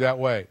country that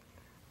way?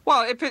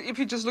 Well, if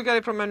you just look at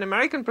it from an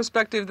American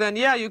perspective, then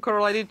yeah, you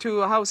correlate it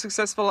to how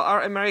successful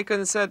are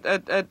Americans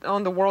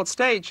on the world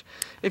stage.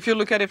 If you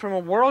look at it from a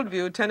world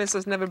view, tennis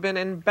has never been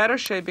in better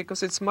shape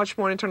because it's much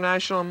more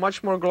international,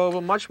 much more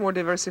global, much more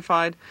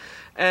diversified,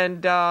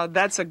 and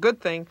that's a good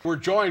thing. We're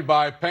joined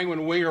by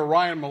Penguin winger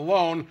Ryan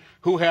Malone,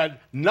 who had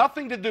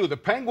nothing to do. The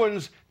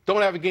Penguins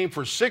don't have a game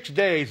for 6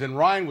 days, and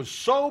Ryan was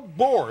so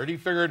bored he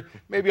figured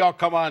maybe I'll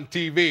come on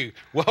TV.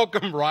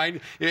 Welcome, Ryan.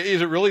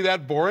 Is it really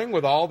that boring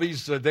with all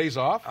these days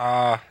off?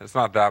 It's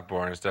not that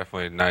boring. It's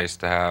definitely nice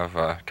to have.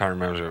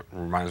 Kind of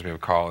reminds me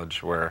of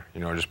college, where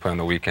just play on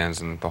the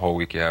weekends and the whole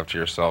week you have to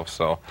yourself.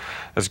 So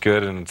it's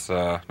good, and it's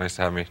nice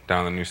to have me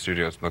down in the new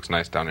studio. It looks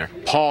nice down here.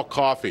 Paul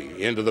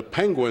Coffey into the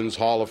Penguins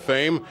Hall of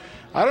Fame.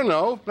 I don't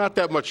know, not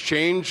that much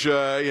change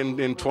in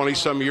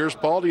 20-some years,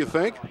 Paul, do you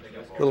think?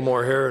 A little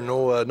more hair,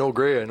 no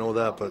gray, I know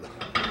that, but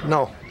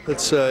no,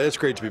 it's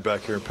great to be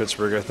back here in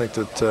Pittsburgh. I think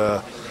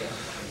that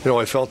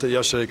I felt it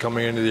yesterday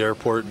coming into the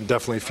airport, and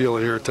definitely feel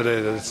it here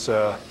today.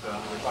 That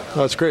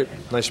it's great.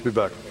 Nice to be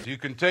back. You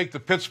can take the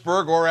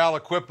Pittsburgh or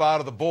Aliquippa out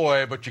of the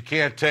boy, but you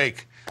can't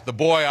take the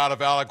boy out of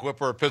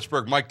Aliquippa or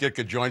Pittsburgh. Mike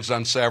Ditka joins us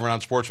on Savran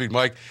on SportsBeat.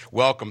 Mike,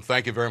 welcome.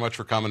 Thank you very much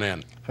for coming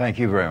in. Thank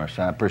you very much.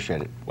 I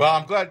appreciate it. Well,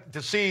 I'm glad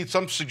to see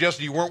some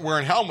suggested you weren't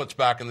wearing helmets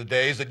back in the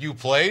days that you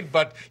played,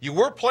 but you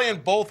were playing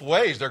both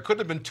ways. There couldn't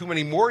have been too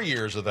many more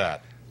years of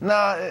that.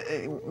 No,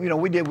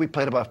 we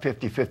played about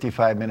 50,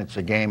 55 minutes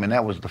a game, and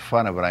that was the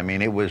fun of it. I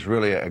mean, it was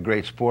really a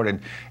great sport.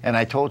 And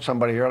I told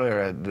somebody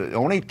earlier, the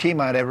only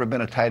team I'd ever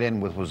been a tight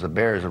end with was the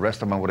Bears. The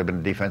rest of them would have been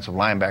a defensive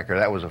linebacker.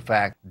 That was a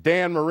fact.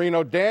 Dan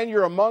Marino. Dan,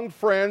 you're among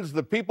friends.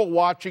 The people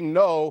watching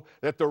know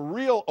that the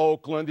real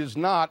Oakland is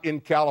not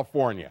in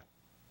California.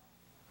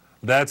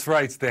 That's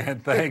right, Stan.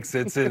 Thanks.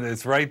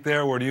 It's right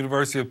there where the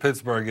University of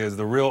Pittsburgh is,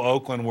 the real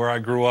Oakland where I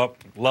grew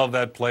up. Love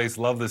that place,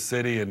 love the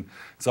city, and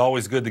it's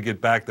always good to get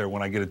back there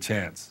when I get a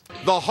chance.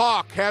 The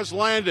Hawk has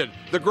landed.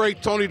 The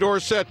great Tony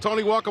Dorsett.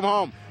 Tony, welcome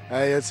home.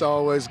 Hey, it's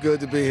always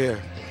good to be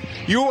here.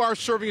 You are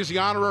serving as the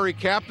honorary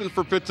captain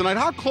for Pitt tonight.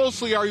 How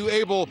closely are you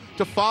able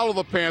to follow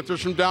the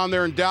Panthers from down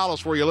there in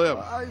Dallas where you live?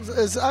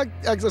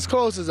 As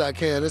close as I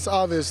can. It's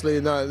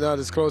obviously not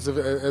as close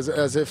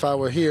as if I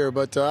were here,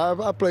 but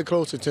I pay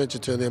close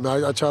attention to them.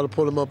 I try to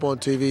pull them up on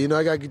TV.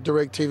 I got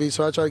direct TV,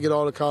 so I try to get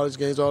all the college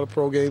games, all the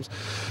pro games.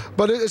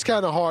 But it's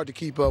kind of hard to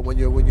keep up when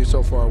you're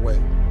so far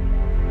away.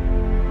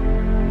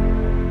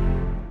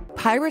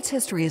 Pirates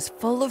history is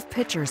full of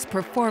pitchers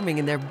performing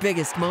in their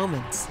biggest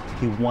moments.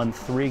 He won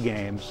 3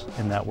 games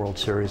in that World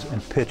Series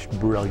and pitched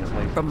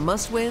brilliantly. From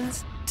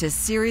must-wins to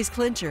series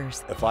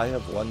clinchers. If I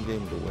have one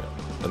game to win,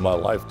 and my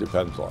life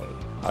depends on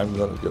it, I'm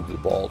going to give the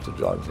ball to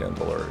John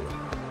Candelario.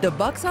 The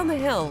Bucks on the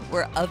Hill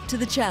were up to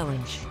the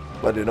challenge.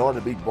 But in order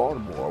to beat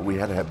Baltimore, we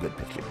had to have good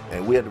pitching,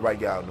 and we had the right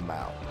guy on the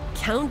mound.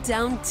 Count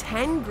down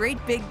 10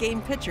 great big game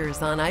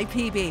pitchers on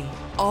IPB,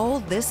 all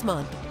this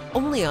month,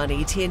 only on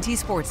AT&T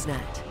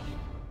SportsNet.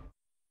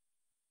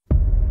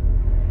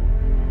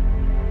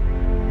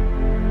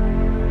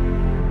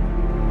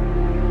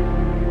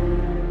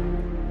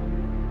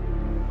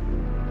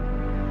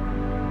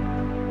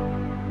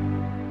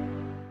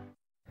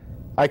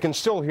 I can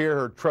still hear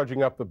her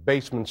trudging up the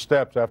basement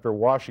steps after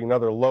washing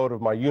another load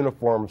of my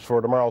uniforms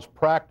for tomorrow's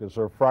practice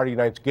or Friday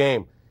night's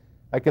game.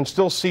 I can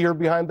still see her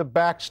behind the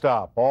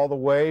backstop all the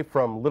way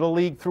from Little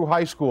League through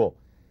high school.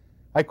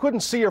 I couldn't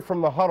see her from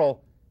the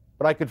huddle,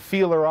 but I could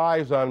feel her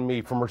eyes on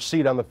me from her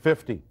seat on the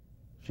 50.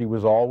 She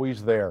was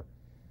always there.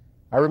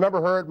 I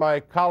remember her at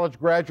my college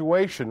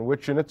graduation,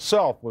 which in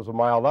itself was a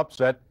mild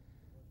upset.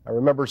 I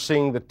remember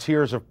seeing the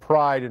tears of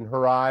pride in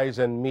her eyes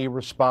and me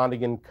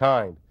responding in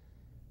kind.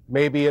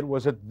 Maybe it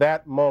was at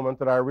that moment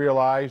that I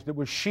realized it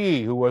was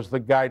she who was the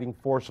guiding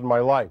force in my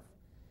life.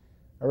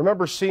 I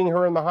remember seeing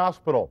her in the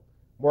hospital,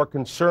 more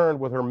concerned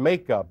with her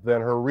makeup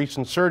than her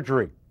recent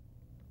surgery.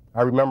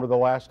 I remember the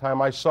last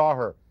time I saw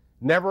her,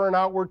 never an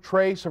outward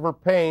trace of her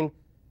pain,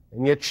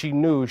 and yet she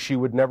knew she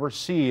would never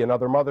see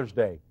another Mother's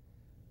Day.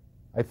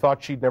 I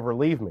thought she'd never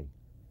leave me.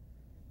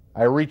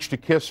 I reached to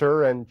kiss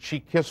her, and she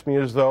kissed me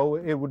as though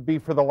it would be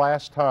for the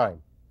last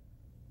time.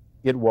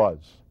 It was.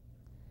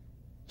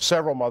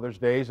 Several Mother's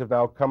Days have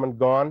now come and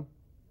gone.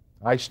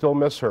 I still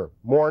miss her,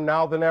 more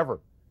now than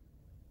ever.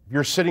 If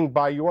you're sitting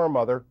by your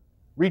mother,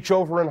 reach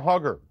over and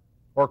hug her,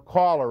 or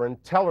call her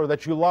and tell her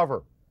that you love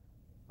her.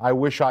 I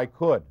wish I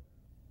could.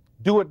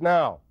 Do it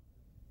now,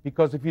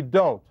 because if you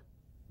don't,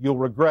 you'll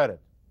regret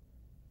it,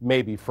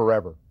 maybe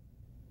forever.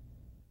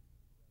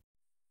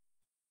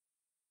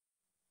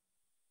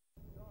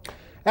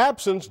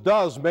 Absence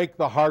does make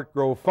the heart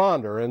grow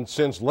fonder, and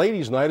since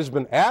Ladies' Night has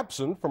been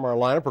absent from our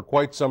lineup for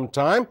quite some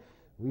time,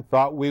 we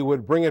thought we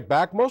would bring it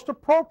back most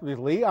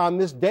appropriately on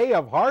this day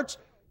of hearts,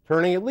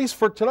 turning, at least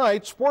for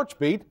tonight,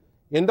 SportsBeat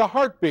into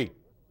Heartbeat.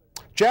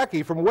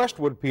 Jackie from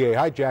Westwood, PA.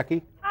 Hi,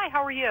 Jackie. Hi,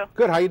 how are you?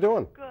 Good. How you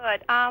doing?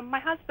 Good.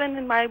 My husband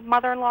and my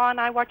mother-in-law and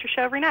I watch your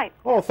show every night.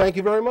 Oh, thank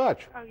you very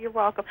much. Oh, you're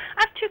welcome.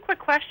 I have 2 quick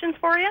questions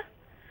for you.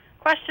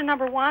 Question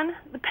number 1,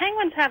 the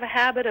Penguins have a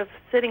habit of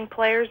sitting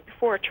players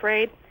before a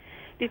trade.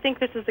 Do you think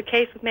this is the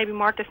case with maybe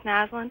Marcus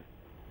Naslund?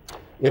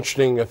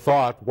 Interesting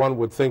thought. One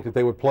would think that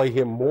they would play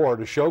him more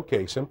to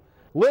showcase him.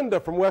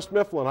 Linda from West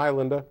Mifflin. Hi,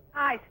 Linda.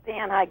 Hi,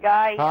 Stan. Hi,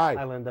 Guy. Hi.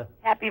 Hi, Linda.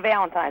 Happy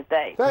Valentine's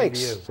Day. Thanks.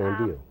 Same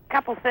to you. A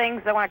couple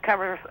things I want to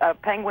cover: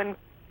 Penguin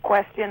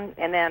question,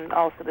 and then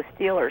also the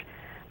Steelers.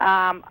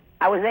 I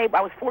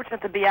was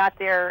fortunate to be out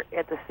there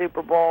at the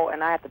Super Bowl,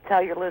 and I have to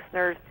tell your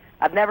listeners,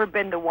 I've never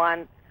been to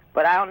one,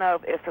 but I don't know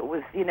if it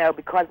was,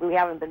 because we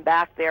haven't been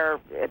back there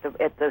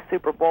at the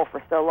Super Bowl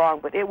for so long,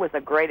 but it was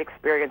a great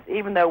experience,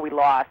 even though we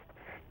lost.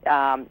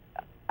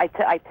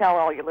 I tell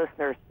all your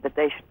listeners that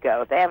they should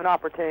go. If they have an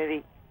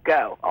opportunity,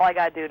 go. All I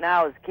got to do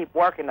now is keep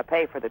working to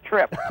pay for the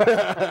trip.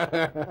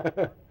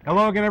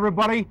 Hello again,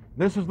 everybody.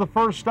 This is the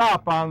first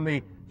stop on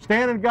the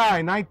Stan and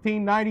Guy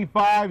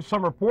 1995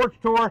 Summer Porch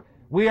Tour.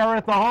 We are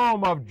at the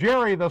home of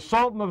Jerry, the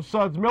Sultan of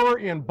Suds Miller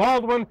in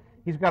Baldwin.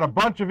 He's got a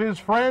bunch of his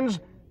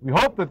friends. We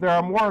hope that there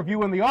are more of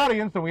you in the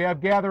audience than we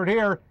have gathered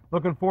here.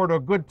 Looking forward to a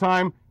good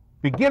time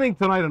beginning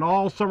tonight and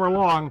all summer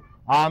long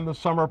on the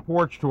Summer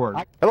Porch Tour.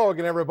 Hello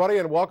again, everybody,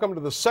 and welcome to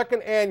the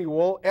 2nd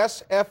annual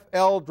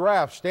SFL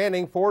Draft,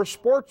 standing for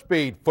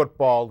SportsBeat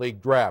Football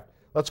League Draft.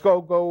 Let's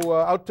go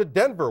out to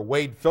Denver.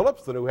 Wade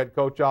Phillips, the new head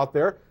coach out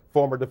there,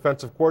 former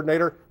defensive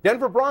coordinator.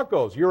 Denver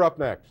Broncos, you're up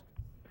next.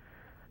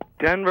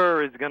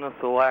 Denver is going to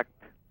select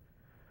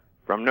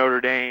from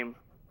Notre Dame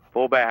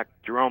fullback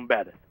Jerome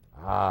Bettis.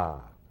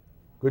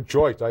 Good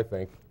choice, I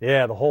think.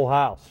 Yeah, the whole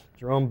house.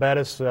 Jerome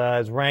Bettis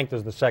is ranked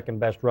as the 2nd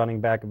best running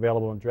back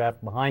available in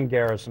draft behind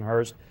Garrison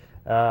Hurst.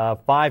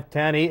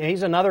 5'10".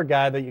 He's another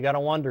guy that you got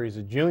to wonder. He's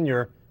a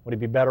junior. Would he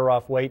be better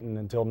off waiting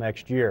until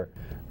next year?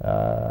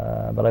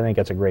 But I think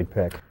that's a great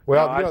pick.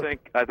 Well,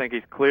 I think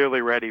he's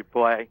clearly ready to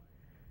play,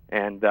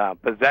 and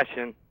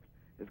possession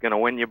is going to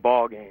win you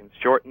ball games.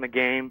 Shorten the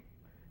game,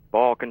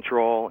 ball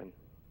control, and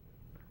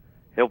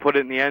he'll put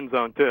it in the end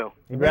zone too.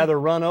 He'd rather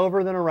run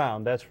over than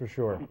around, that's for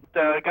sure.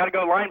 Got to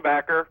go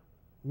linebacker.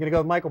 You're going to go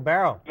with Michael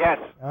Barrow? Yes.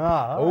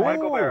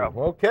 Michael Barrow.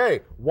 Okay.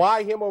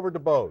 Why him over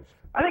DeBose?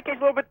 I think he's a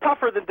little bit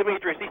tougher than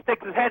Demetrius. He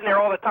sticks his head in there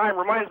all the time.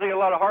 Reminds me a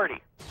lot of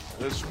Hardy.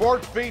 The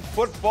SportsBeat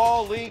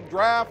Football League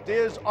Draft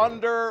is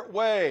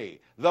underway.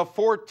 The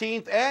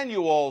 14th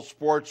annual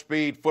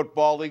SportsBeat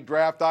Football League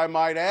Draft, I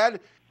might add.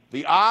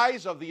 The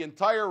eyes of the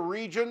entire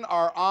region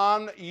are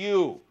on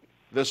you.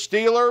 The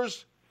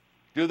Steelers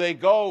Do they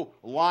go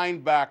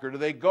linebacker? Do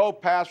they go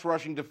pass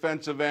rushing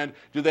defensive end?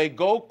 Do they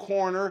go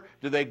corner?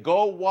 Do they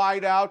go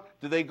wide out?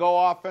 Do they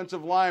go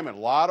offensive lineman? A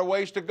lot of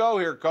ways to go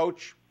here,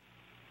 Coach.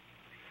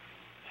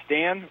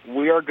 Stan,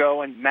 we are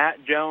going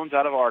Matt Jones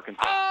out of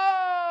Arkansas.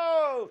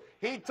 Oh!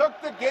 He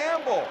took the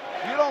gamble.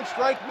 You don't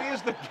strike me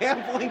as the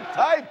gambling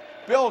type.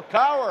 Bill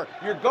Cowher,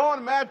 you're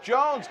going Matt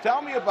Jones.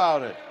 Tell me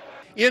about it.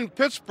 In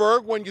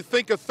Pittsburgh, when you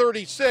think of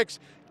 36,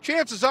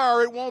 chances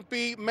are it won't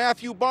be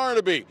Matthew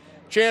Barnaby.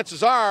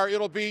 Chances are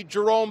it'll be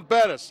Jerome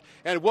Bettis.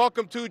 And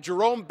welcome to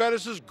Jerome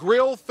Bettis's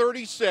Grill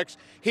 36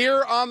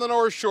 here on the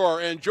North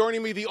Shore. And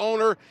joining me, the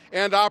owner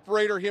and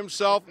operator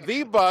himself,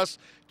 the bus,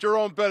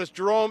 Jerome Bettis.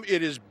 Jerome,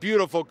 it is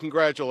beautiful.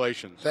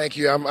 Congratulations. Thank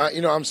you.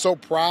 I'm so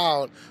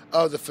proud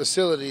of the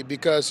facility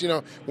because,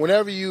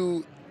 whenever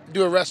you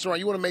do a restaurant,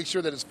 you want to make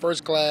sure that it's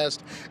first class.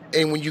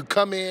 And when you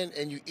come in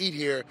and you eat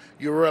here,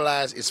 you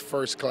realize it's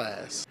first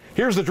class.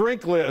 Here's the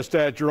drink list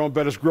at Jerome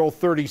Bettis Grill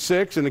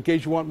 36. And in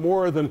case you want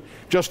more than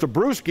just a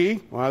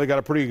brewski, well, they got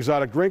a pretty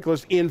exotic drink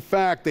list. In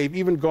fact, they've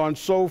even gone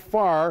so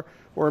far,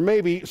 or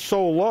maybe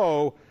so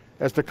low,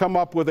 as to come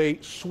up with a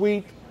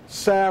sweet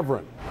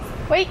Savran.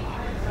 Wait.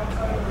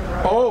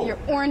 Oh. Your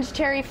orange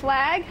cherry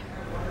flag?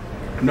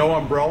 No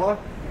umbrella?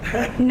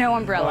 No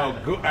umbrella.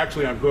 Oh,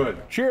 actually, I'm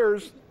good.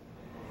 Cheers.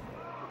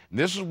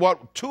 This is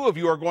what two of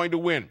you are going to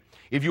win.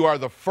 If you are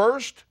the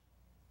first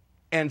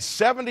and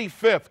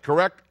 75th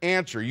correct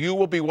answer, you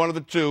will be one of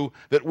the two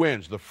that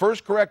wins. The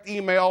first correct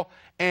email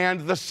and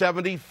the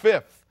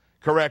 75th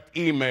correct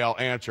email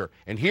answer.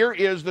 And here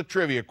is the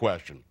trivia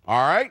question.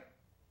 All right?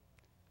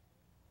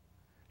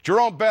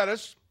 Jerome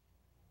Bettis.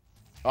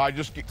 No,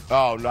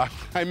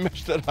 I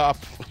messed it up.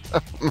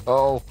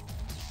 No.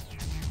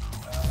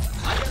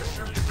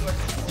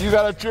 You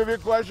got a trivia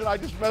question? I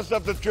just messed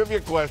up the trivia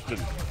question.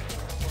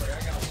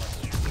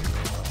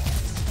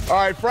 All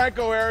right,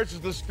 Franco Harris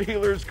is the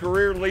Steelers'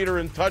 career leader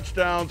in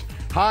touchdowns.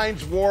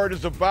 Hines Ward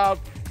is about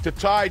to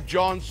tie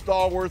John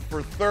Stallworth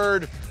for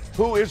third.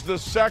 Who is the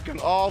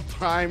second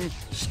all-time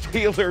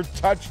Steeler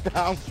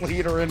touchdown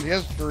leader in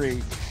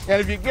history?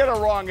 And if you get a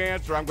wrong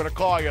answer, I'm going to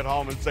call you at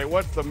home and say,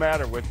 what's the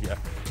matter with you?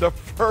 The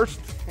first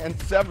and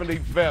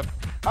 75th.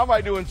 How am I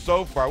doing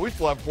so far? We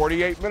still have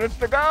 48 minutes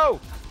to go.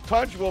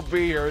 Tunch will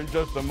be here in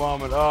just a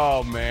moment.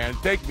 Oh, man,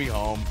 take me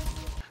home.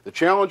 The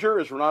challenger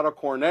is Renato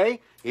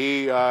Cornet.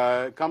 He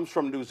comes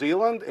from New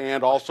Zealand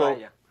and also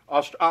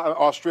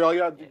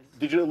Australia. Yes.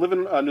 Did you live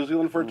in New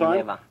Zealand for a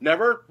time? Never.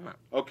 Never?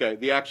 No. Okay,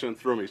 the accent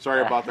threw me.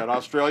 Sorry about that.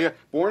 Australia.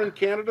 Born in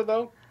Canada,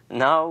 though?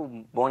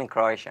 No, born in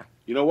Croatia.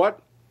 You know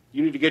what?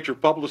 You need to get your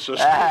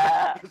publicist.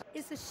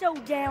 It's a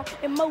showdown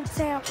in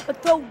Motown, a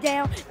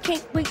throwdown.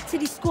 Can't wait till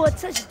he score a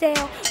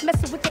touchdown.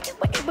 Messing with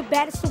the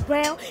baddest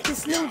around.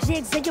 This little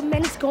jigs and your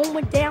man is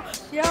going down.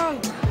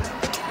 Young.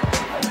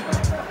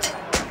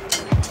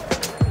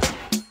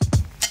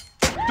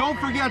 Don't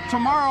forget,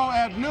 tomorrow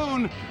at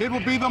noon, it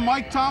will be the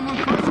Mike Tomlin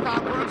press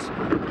conference.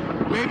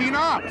 Maybe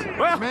not.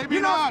 Well, maybe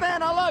not.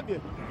 Stan, I love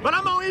you. But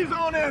I'm going to ease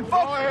on in. Go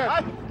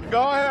ahead.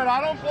 Go ahead. I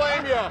don't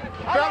blame you.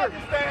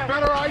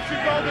 Better I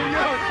should go than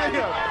you. See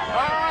you.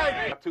 All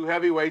right. Two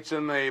heavyweights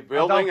in the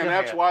building, and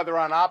that's why they're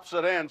on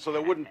opposite ends, so they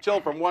wouldn't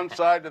tilt from one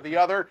side to the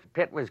other.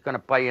 Pitt was going to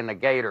play in the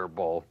Gator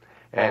Bowl,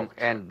 and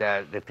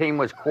the team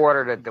was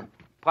quartered at the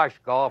Plush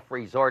Golf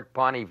Resort,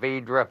 Ponte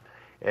Vedra,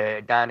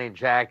 down in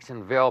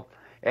Jacksonville.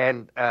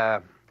 And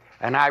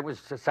I was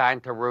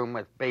assigned to room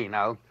with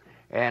Bino,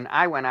 and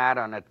I went out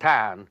on the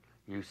town,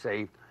 you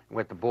see,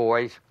 with the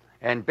boys.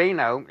 And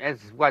Bino, as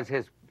was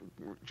his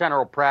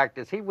general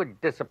practice, he would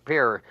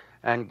disappear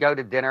and go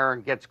to dinner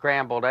and get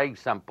scrambled eggs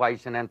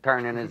someplace and then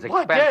turn in his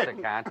expense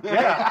account.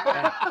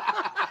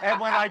 Yeah. And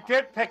when I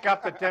did pick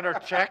up the dinner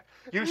check,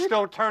 you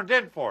still turned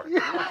in for it.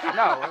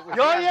 No, it was.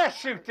 Oh,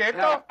 yes, you did.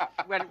 No,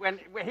 when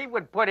he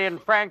would put in,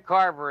 Frank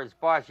Carver, his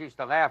boss, used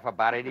to laugh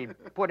about it. He'd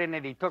put in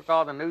that he took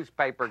all the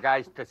newspaper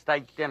guys to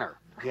steak dinner.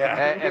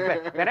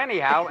 Yeah. But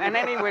anyhow, and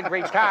then he would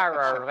retire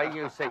early,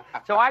 you see.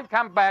 So I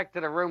come back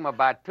to the room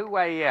about 2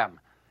 a.m.,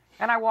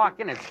 and I walk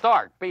in. It's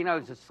dark.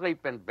 Bino's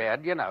asleep in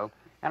bed, you know.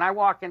 And I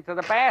walk into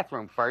the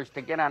bathroom first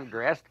to get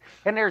undressed,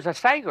 and there's a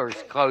sailor's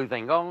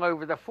clothing all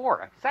over the floor.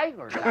 A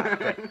sailor's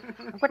outfit.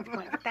 What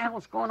the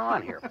hell's going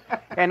on here?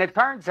 And it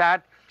turns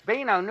out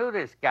Bino knew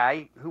this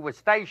guy who was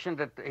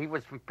stationed he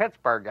was from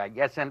Pittsburgh, I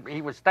guess, and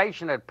he was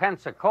stationed at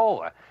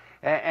Pensacola.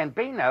 And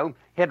Bino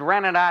had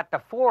rented out the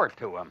floor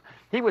to him.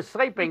 He was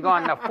sleeping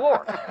on the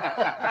floor.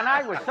 And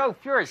I was so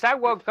furious, I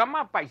woke him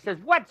up. I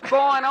said, what's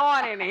going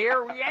on in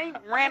here? We ain't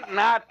renting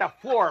out the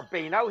floor,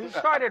 Bino. He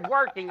started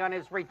working on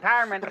his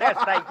retirement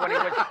nest egg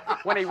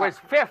when he was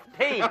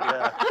 15.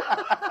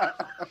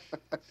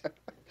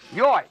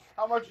 Yoy.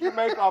 How much do you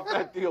make off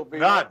that deal,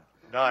 Bino?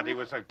 None. He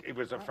was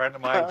a friend of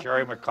mine,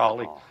 Jerry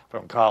McCauley,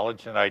 from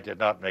college, and I did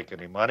not make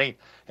any money.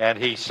 And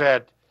he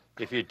said,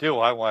 if you do,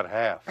 I want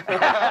half. But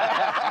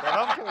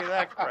don't give me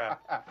that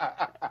crap.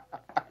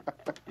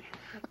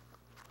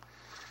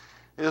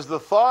 is the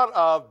thought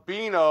of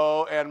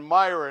Bino and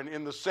Myron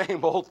in the same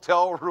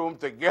hotel room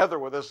together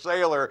with a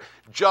sailor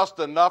just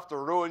enough to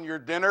ruin your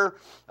dinner?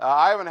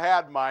 I haven't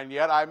had mine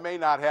yet. I may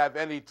not have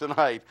any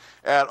tonight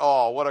at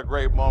all. What a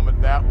great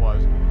moment that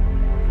was.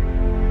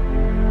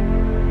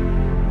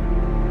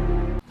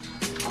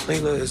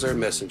 Layla is our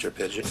messenger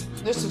pigeon.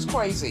 This is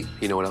crazy.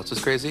 You know what else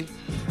is crazy?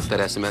 That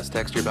SMS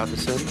text you're about to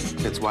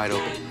send, it's wide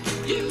open.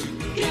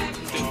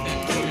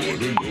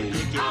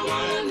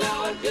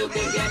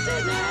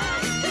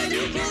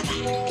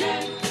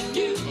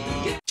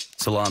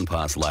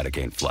 Salonpas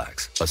Lidocaine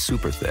Flex, a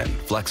super thin,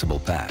 flexible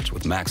patch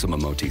with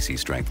maximum OTC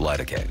strength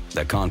lidocaine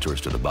that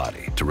contours to the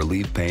body to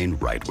relieve pain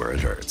right where it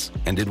hurts.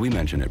 And did we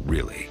mention it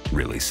really,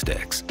 really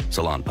sticks?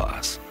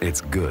 Salonpas,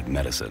 it's good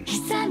medicine.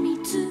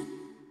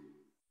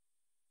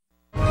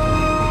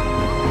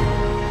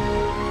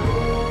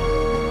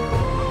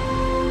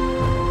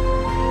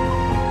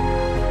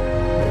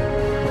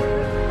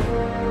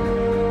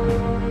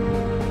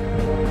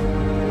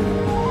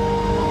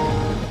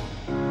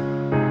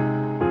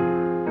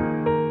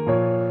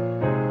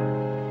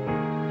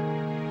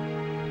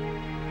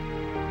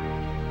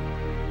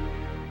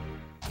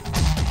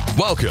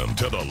 Welcome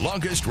to the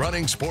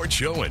longest-running sports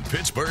show in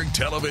Pittsburgh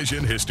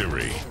television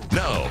history.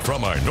 Now,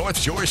 from our North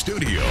Shore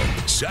studio,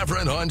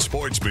 Savran on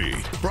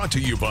SportsBeat. Brought to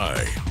you by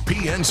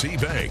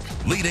PNC Bank,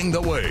 leading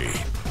the way.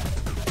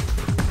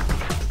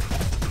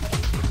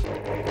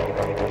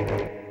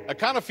 I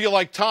kind of feel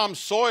like Tom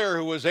Sawyer,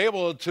 who was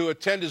able to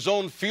attend his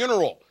own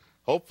funeral.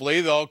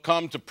 Hopefully they'll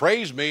come to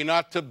praise me,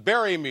 not to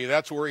bury me.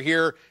 That's why we're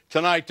here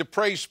tonight, to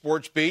praise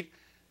SportsBeat,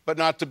 but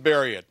not to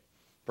bury it.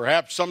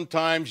 Perhaps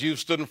sometimes you've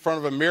stood in front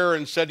of a mirror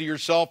and said to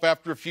yourself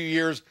after a few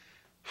years,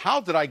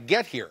 how did I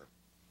get here?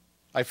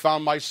 I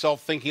found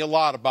myself thinking a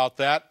lot about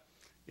that.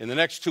 In the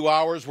next 2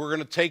 hours, we're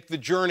going to take the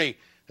journey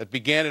that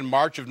began in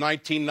March of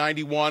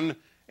 1991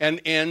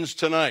 and ends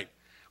tonight.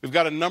 We've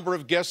got a number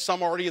of guests,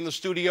 some already in the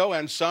studio,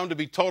 and some, to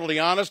be totally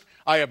honest,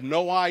 I have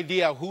no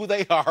idea who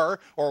they are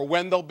or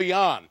when they'll be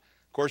on.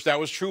 Of course, that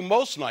was true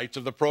most nights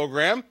of the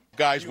program.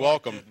 Guys,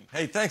 welcome.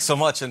 Hey, thanks so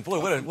much. And boy,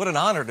 what an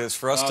honor it is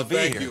for us to be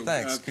here.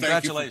 Thanks.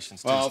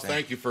 Congratulations.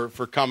 Thank you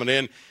for coming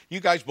in.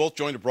 You guys both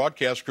joined the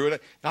broadcast crew.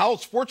 Now,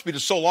 SportsBeat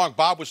is so long.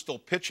 Bob was still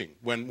pitching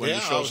when the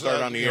show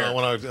started on the air.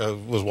 When I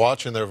was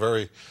watching there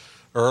very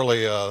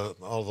early,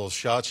 all those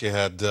shots you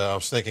had, I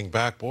was thinking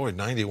back, boy,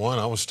 91,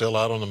 I was still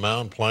out on the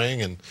mound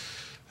playing,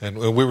 and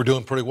we were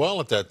doing pretty well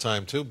at that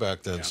time, too,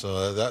 back then. Yeah.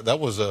 So that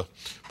was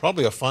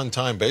probably a fun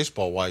time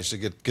baseball-wise to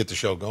get the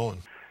show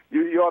going.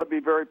 You ought to be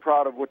very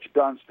proud of what you've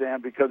done, Stan,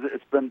 because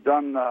it's been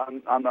done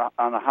on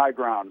the high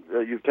ground.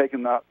 You've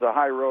taken the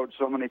high road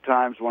so many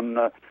times when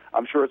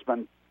I'm sure it's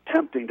been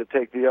tempting to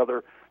take the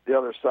other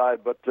side,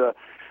 but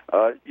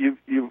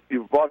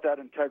you've brought that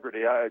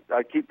integrity.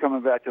 I keep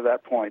coming back to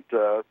that point,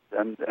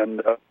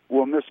 and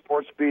we'll miss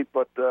SportsBeat,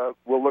 but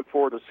we'll look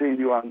forward to seeing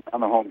you on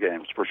the home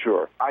games for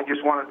sure. I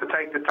just wanted to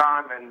take the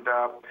time and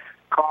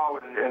call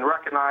and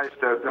recognize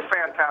the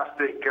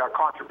fantastic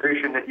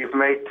contribution that you've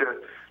made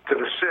to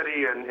the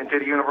city and to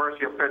the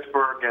University of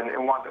Pittsburgh,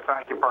 and wanted to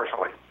thank you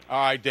personally. All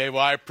right, Dave.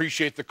 Well, I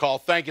appreciate the call.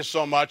 Thank you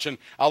so much, and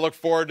I'll look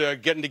forward to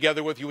getting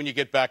together with you when you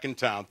get back in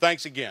town.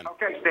 Thanks again.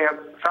 Okay, Stan.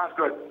 Sounds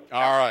good.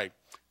 All right.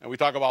 And we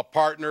talk about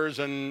partners,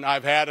 and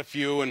I've had a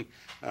few, and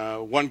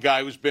one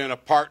guy who's been a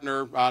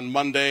partner on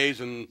Mondays,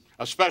 and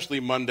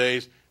especially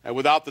Mondays, and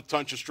without the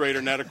Tunch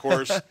Strader net, of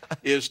course,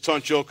 is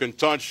Tunch Ilkin.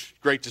 Tunch,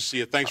 great to see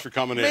you. Thanks for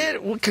coming in.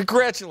 Man, well,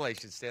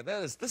 congratulations, Stan.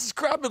 This is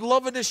great. I've been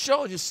loving this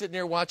show. Just sitting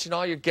here watching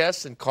all your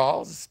guests and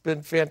calls. It's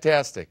been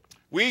fantastic.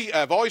 We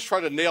have always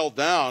tried to nail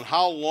down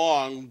how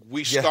long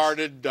we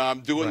started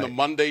doing the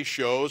Monday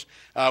shows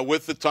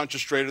with the Tunch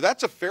Strader.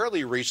 That's a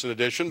fairly recent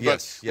addition,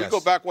 but we go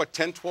back,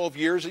 10, 12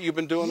 years that you've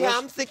been doing this? Yeah,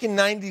 I'm thinking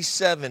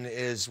 97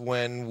 is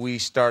when we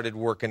started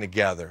working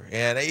together.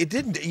 And it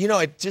didn't,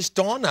 it just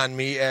dawned on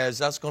me as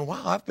I was going,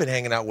 wow, I've been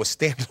hanging out with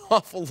Stan an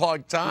awful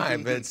long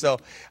time. And so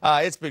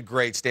it's been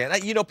great, Stan.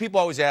 People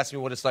always ask me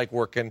what it's like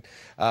working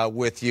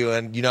with you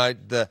and,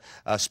 the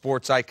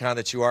sports icon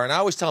that you are. And I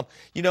always tell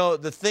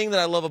them, the thing that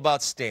I love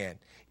about Stan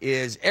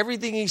is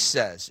everything he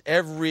says,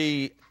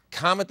 every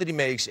comment that he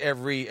makes,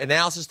 every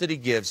analysis that he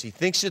gives, he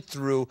thinks it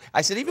through.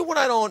 I said, even when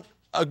I don't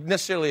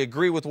necessarily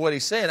agree with what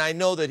he's saying, I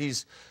know that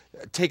he's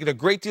taken a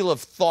great deal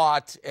of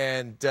thought,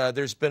 and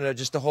there's been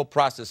just a whole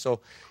process.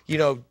 So,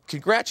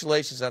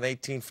 congratulations on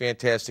 18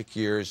 fantastic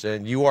years,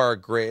 and you are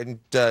great, and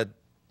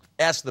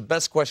ask the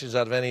best questions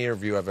out of any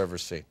interview I've ever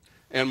seen.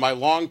 And my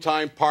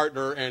longtime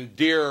partner and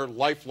dear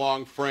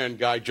lifelong friend,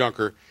 Guy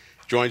Junker,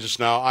 joins us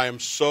now. I am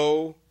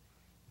so...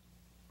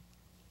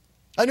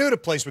 I knew the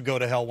place would go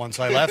to hell once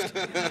I left.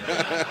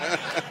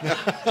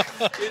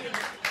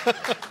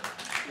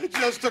 It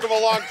just took them a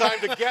long time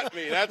to get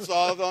me. That's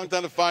all, a long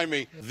time to find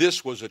me.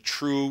 This was a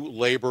true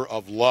labor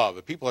of love.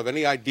 If people have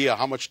any idea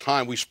how much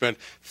time we spent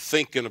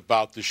thinking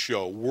about the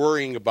show,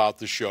 worrying about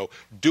the show,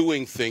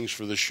 doing things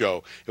for the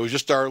show. It was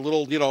just our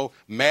little,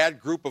 mad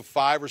group of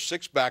 5 or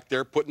 6 back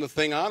there putting the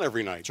thing on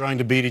every night. Trying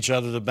to beat each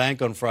other to the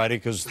bank on Friday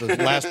because the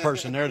last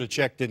person there, the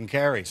check didn't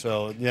carry.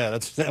 So, yeah,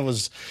 that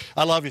was –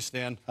 I love you,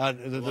 Stan.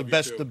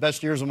 The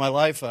best years of my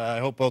life. I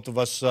hope both of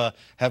us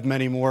have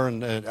many more,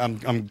 and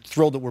I'm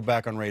thrilled that we're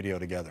back on radio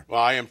together.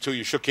 Well, I am too.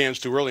 You shook hands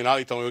too early. Now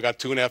you told me we got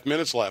 2.5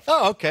 minutes left.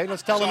 Oh, okay.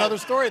 Let's tell another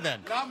story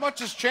then. Not much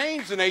has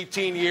changed in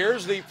 18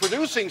 years. The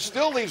producing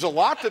still leaves a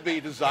lot to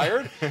be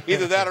desired.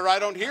 Either that or I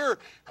don't hear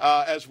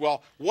as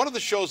well. One of the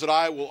shows that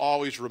I will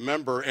always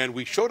remember, and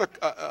we showed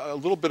a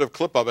little bit of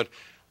clip of it,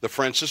 the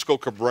Francisco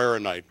Cabrera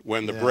night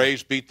when the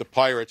Braves beat the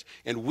Pirates,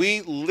 and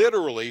we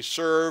literally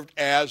served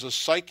as a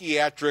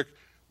psychiatric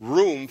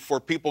room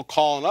for people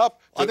calling up.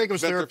 I think it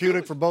was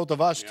therapeutic for both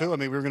of us, too. I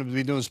mean, we were going to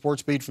be doing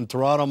SportsBeat from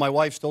Toronto. My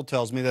wife still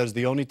tells me that is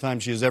the only time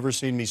she has ever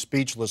seen me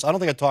speechless. I don't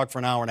think I talked for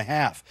an hour and a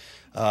half.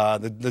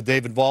 The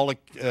David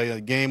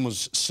Volek game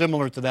was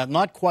similar to that.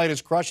 Not quite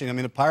as crushing. I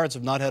mean, the Pirates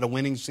have not had a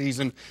winning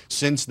season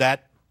since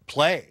that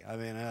play. I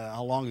mean,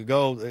 how long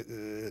ago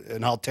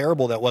and how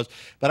terrible that was.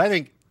 But I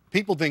think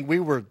people think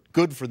we were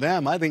good for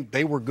them. I think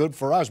they were good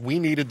for us. We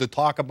needed to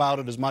talk about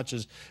it as much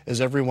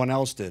as everyone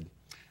else did.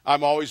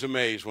 I'm always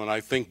amazed when I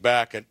think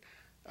back at,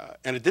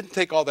 and it didn't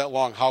take all that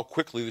long, how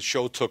quickly the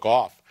show took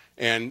off.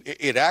 And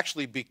it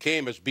actually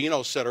became, as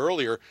Bino said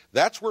earlier,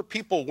 that's where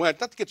people went,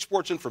 not to get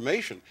sports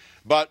information,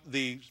 but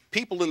the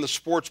people in the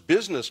sports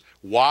business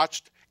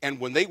watched,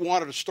 and when they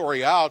wanted a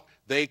story out,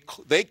 they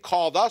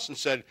called us and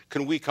said,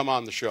 can we come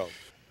on the show?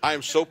 I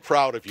am so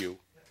proud of you.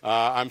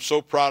 I'm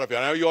so proud of you.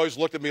 I know you always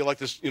looked at me like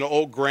this,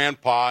 old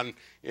grandpa and,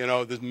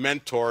 this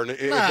mentor. And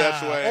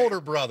that's the way. Older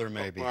brother,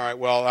 maybe. All right.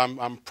 Well,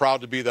 I'm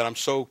proud to be that. I'm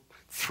so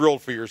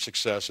thrilled for your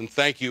success. And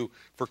thank you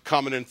for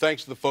coming in.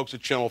 Thanks to the folks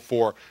at Channel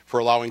 4 for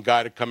allowing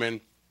Guy to come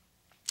in.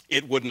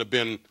 It wouldn't have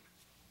been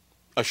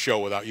a show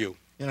without you.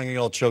 You're not going to get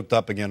all choked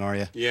up again, are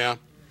you? Yeah.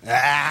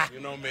 You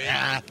know me.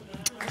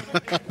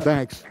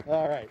 Thanks.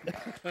 All right.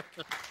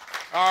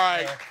 All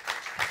right.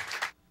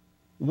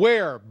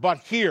 Where but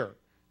here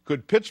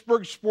could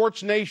Pittsburgh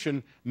Sports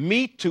Nation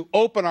meet to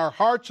open our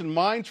hearts and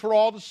minds for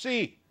all to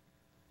see?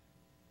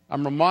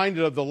 I'm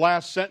reminded of the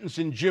last sentence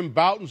in Jim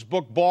Bouton's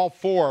book, Ball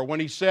 4, when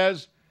he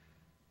says,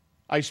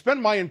 I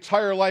spent my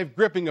entire life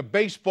gripping a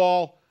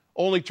baseball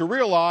only to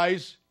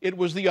realize it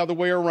was the other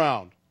way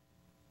around.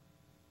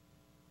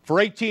 For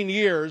 18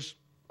 years,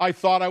 I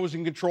thought I was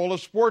in control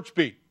of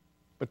SportsBeat,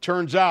 but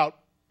turns out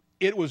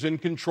it was in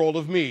control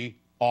of me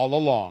all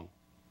along.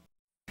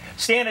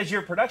 Stan, as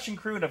your production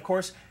crew and, of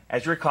course,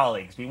 as your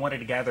colleagues, we wanted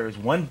to gather as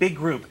one big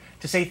group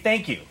to say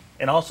thank you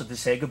and also to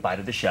say goodbye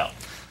to the show.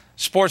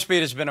 SportsBeat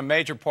has been a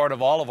major part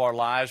of all of our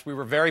lives. We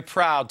were very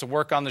proud to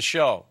work on the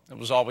show. It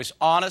was always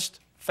honest,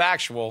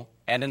 factual,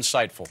 and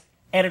insightful.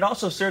 And it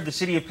also served the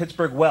city of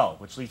Pittsburgh well,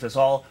 which leaves us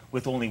all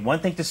with only one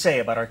thing to say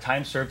about our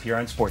time served here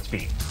on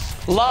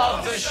SportsBeat.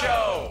 Love the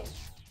show!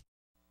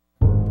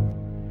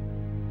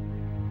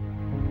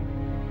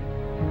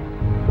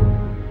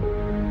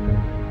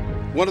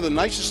 One of the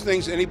nicest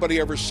things anybody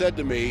ever said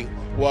to me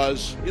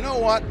was, you know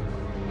what?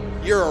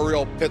 You're a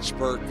real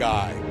Pittsburgh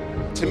guy.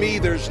 To me,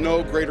 there's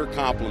no greater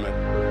compliment.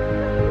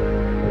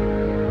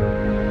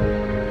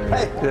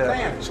 Hey,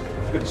 fans.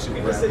 Good to see you,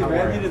 man. Good to see you,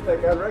 man. You didn't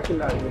think I'd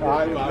recognize you.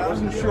 I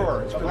wasn't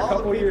sure. It's been a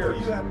couple of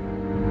years.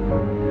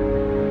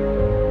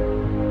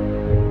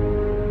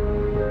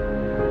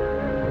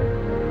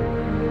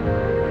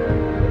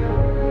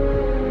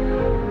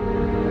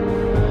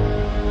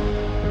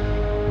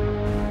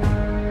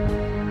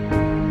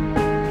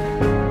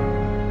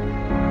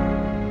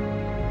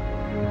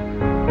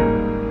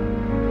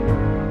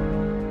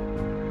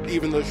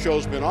 Even though the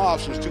show's been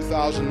off since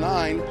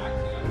 2009,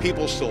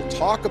 people still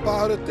talk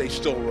about it. They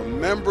still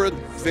remember it.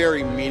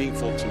 Very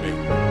meaningful to me.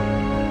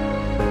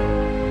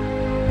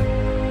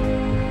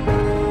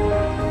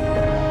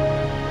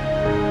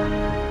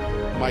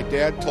 My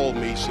dad told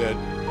me, he said,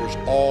 there's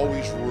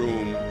always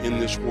room in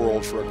this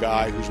world for a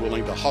guy who's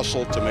willing to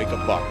hustle to make a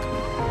buck.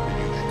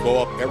 You go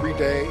up every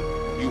day,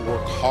 you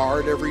work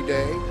hard every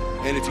day,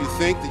 and if you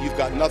think that you've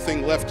got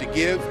nothing left to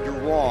give, you're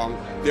wrong.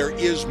 There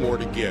is more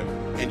to give,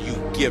 and you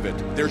give it.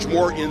 There's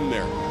more in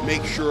there.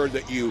 Make sure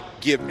that you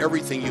give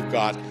everything you've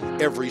got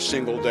every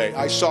single day.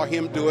 I saw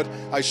him do it.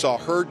 I saw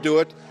her do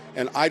it,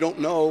 and I don't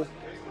know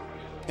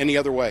any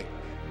other way.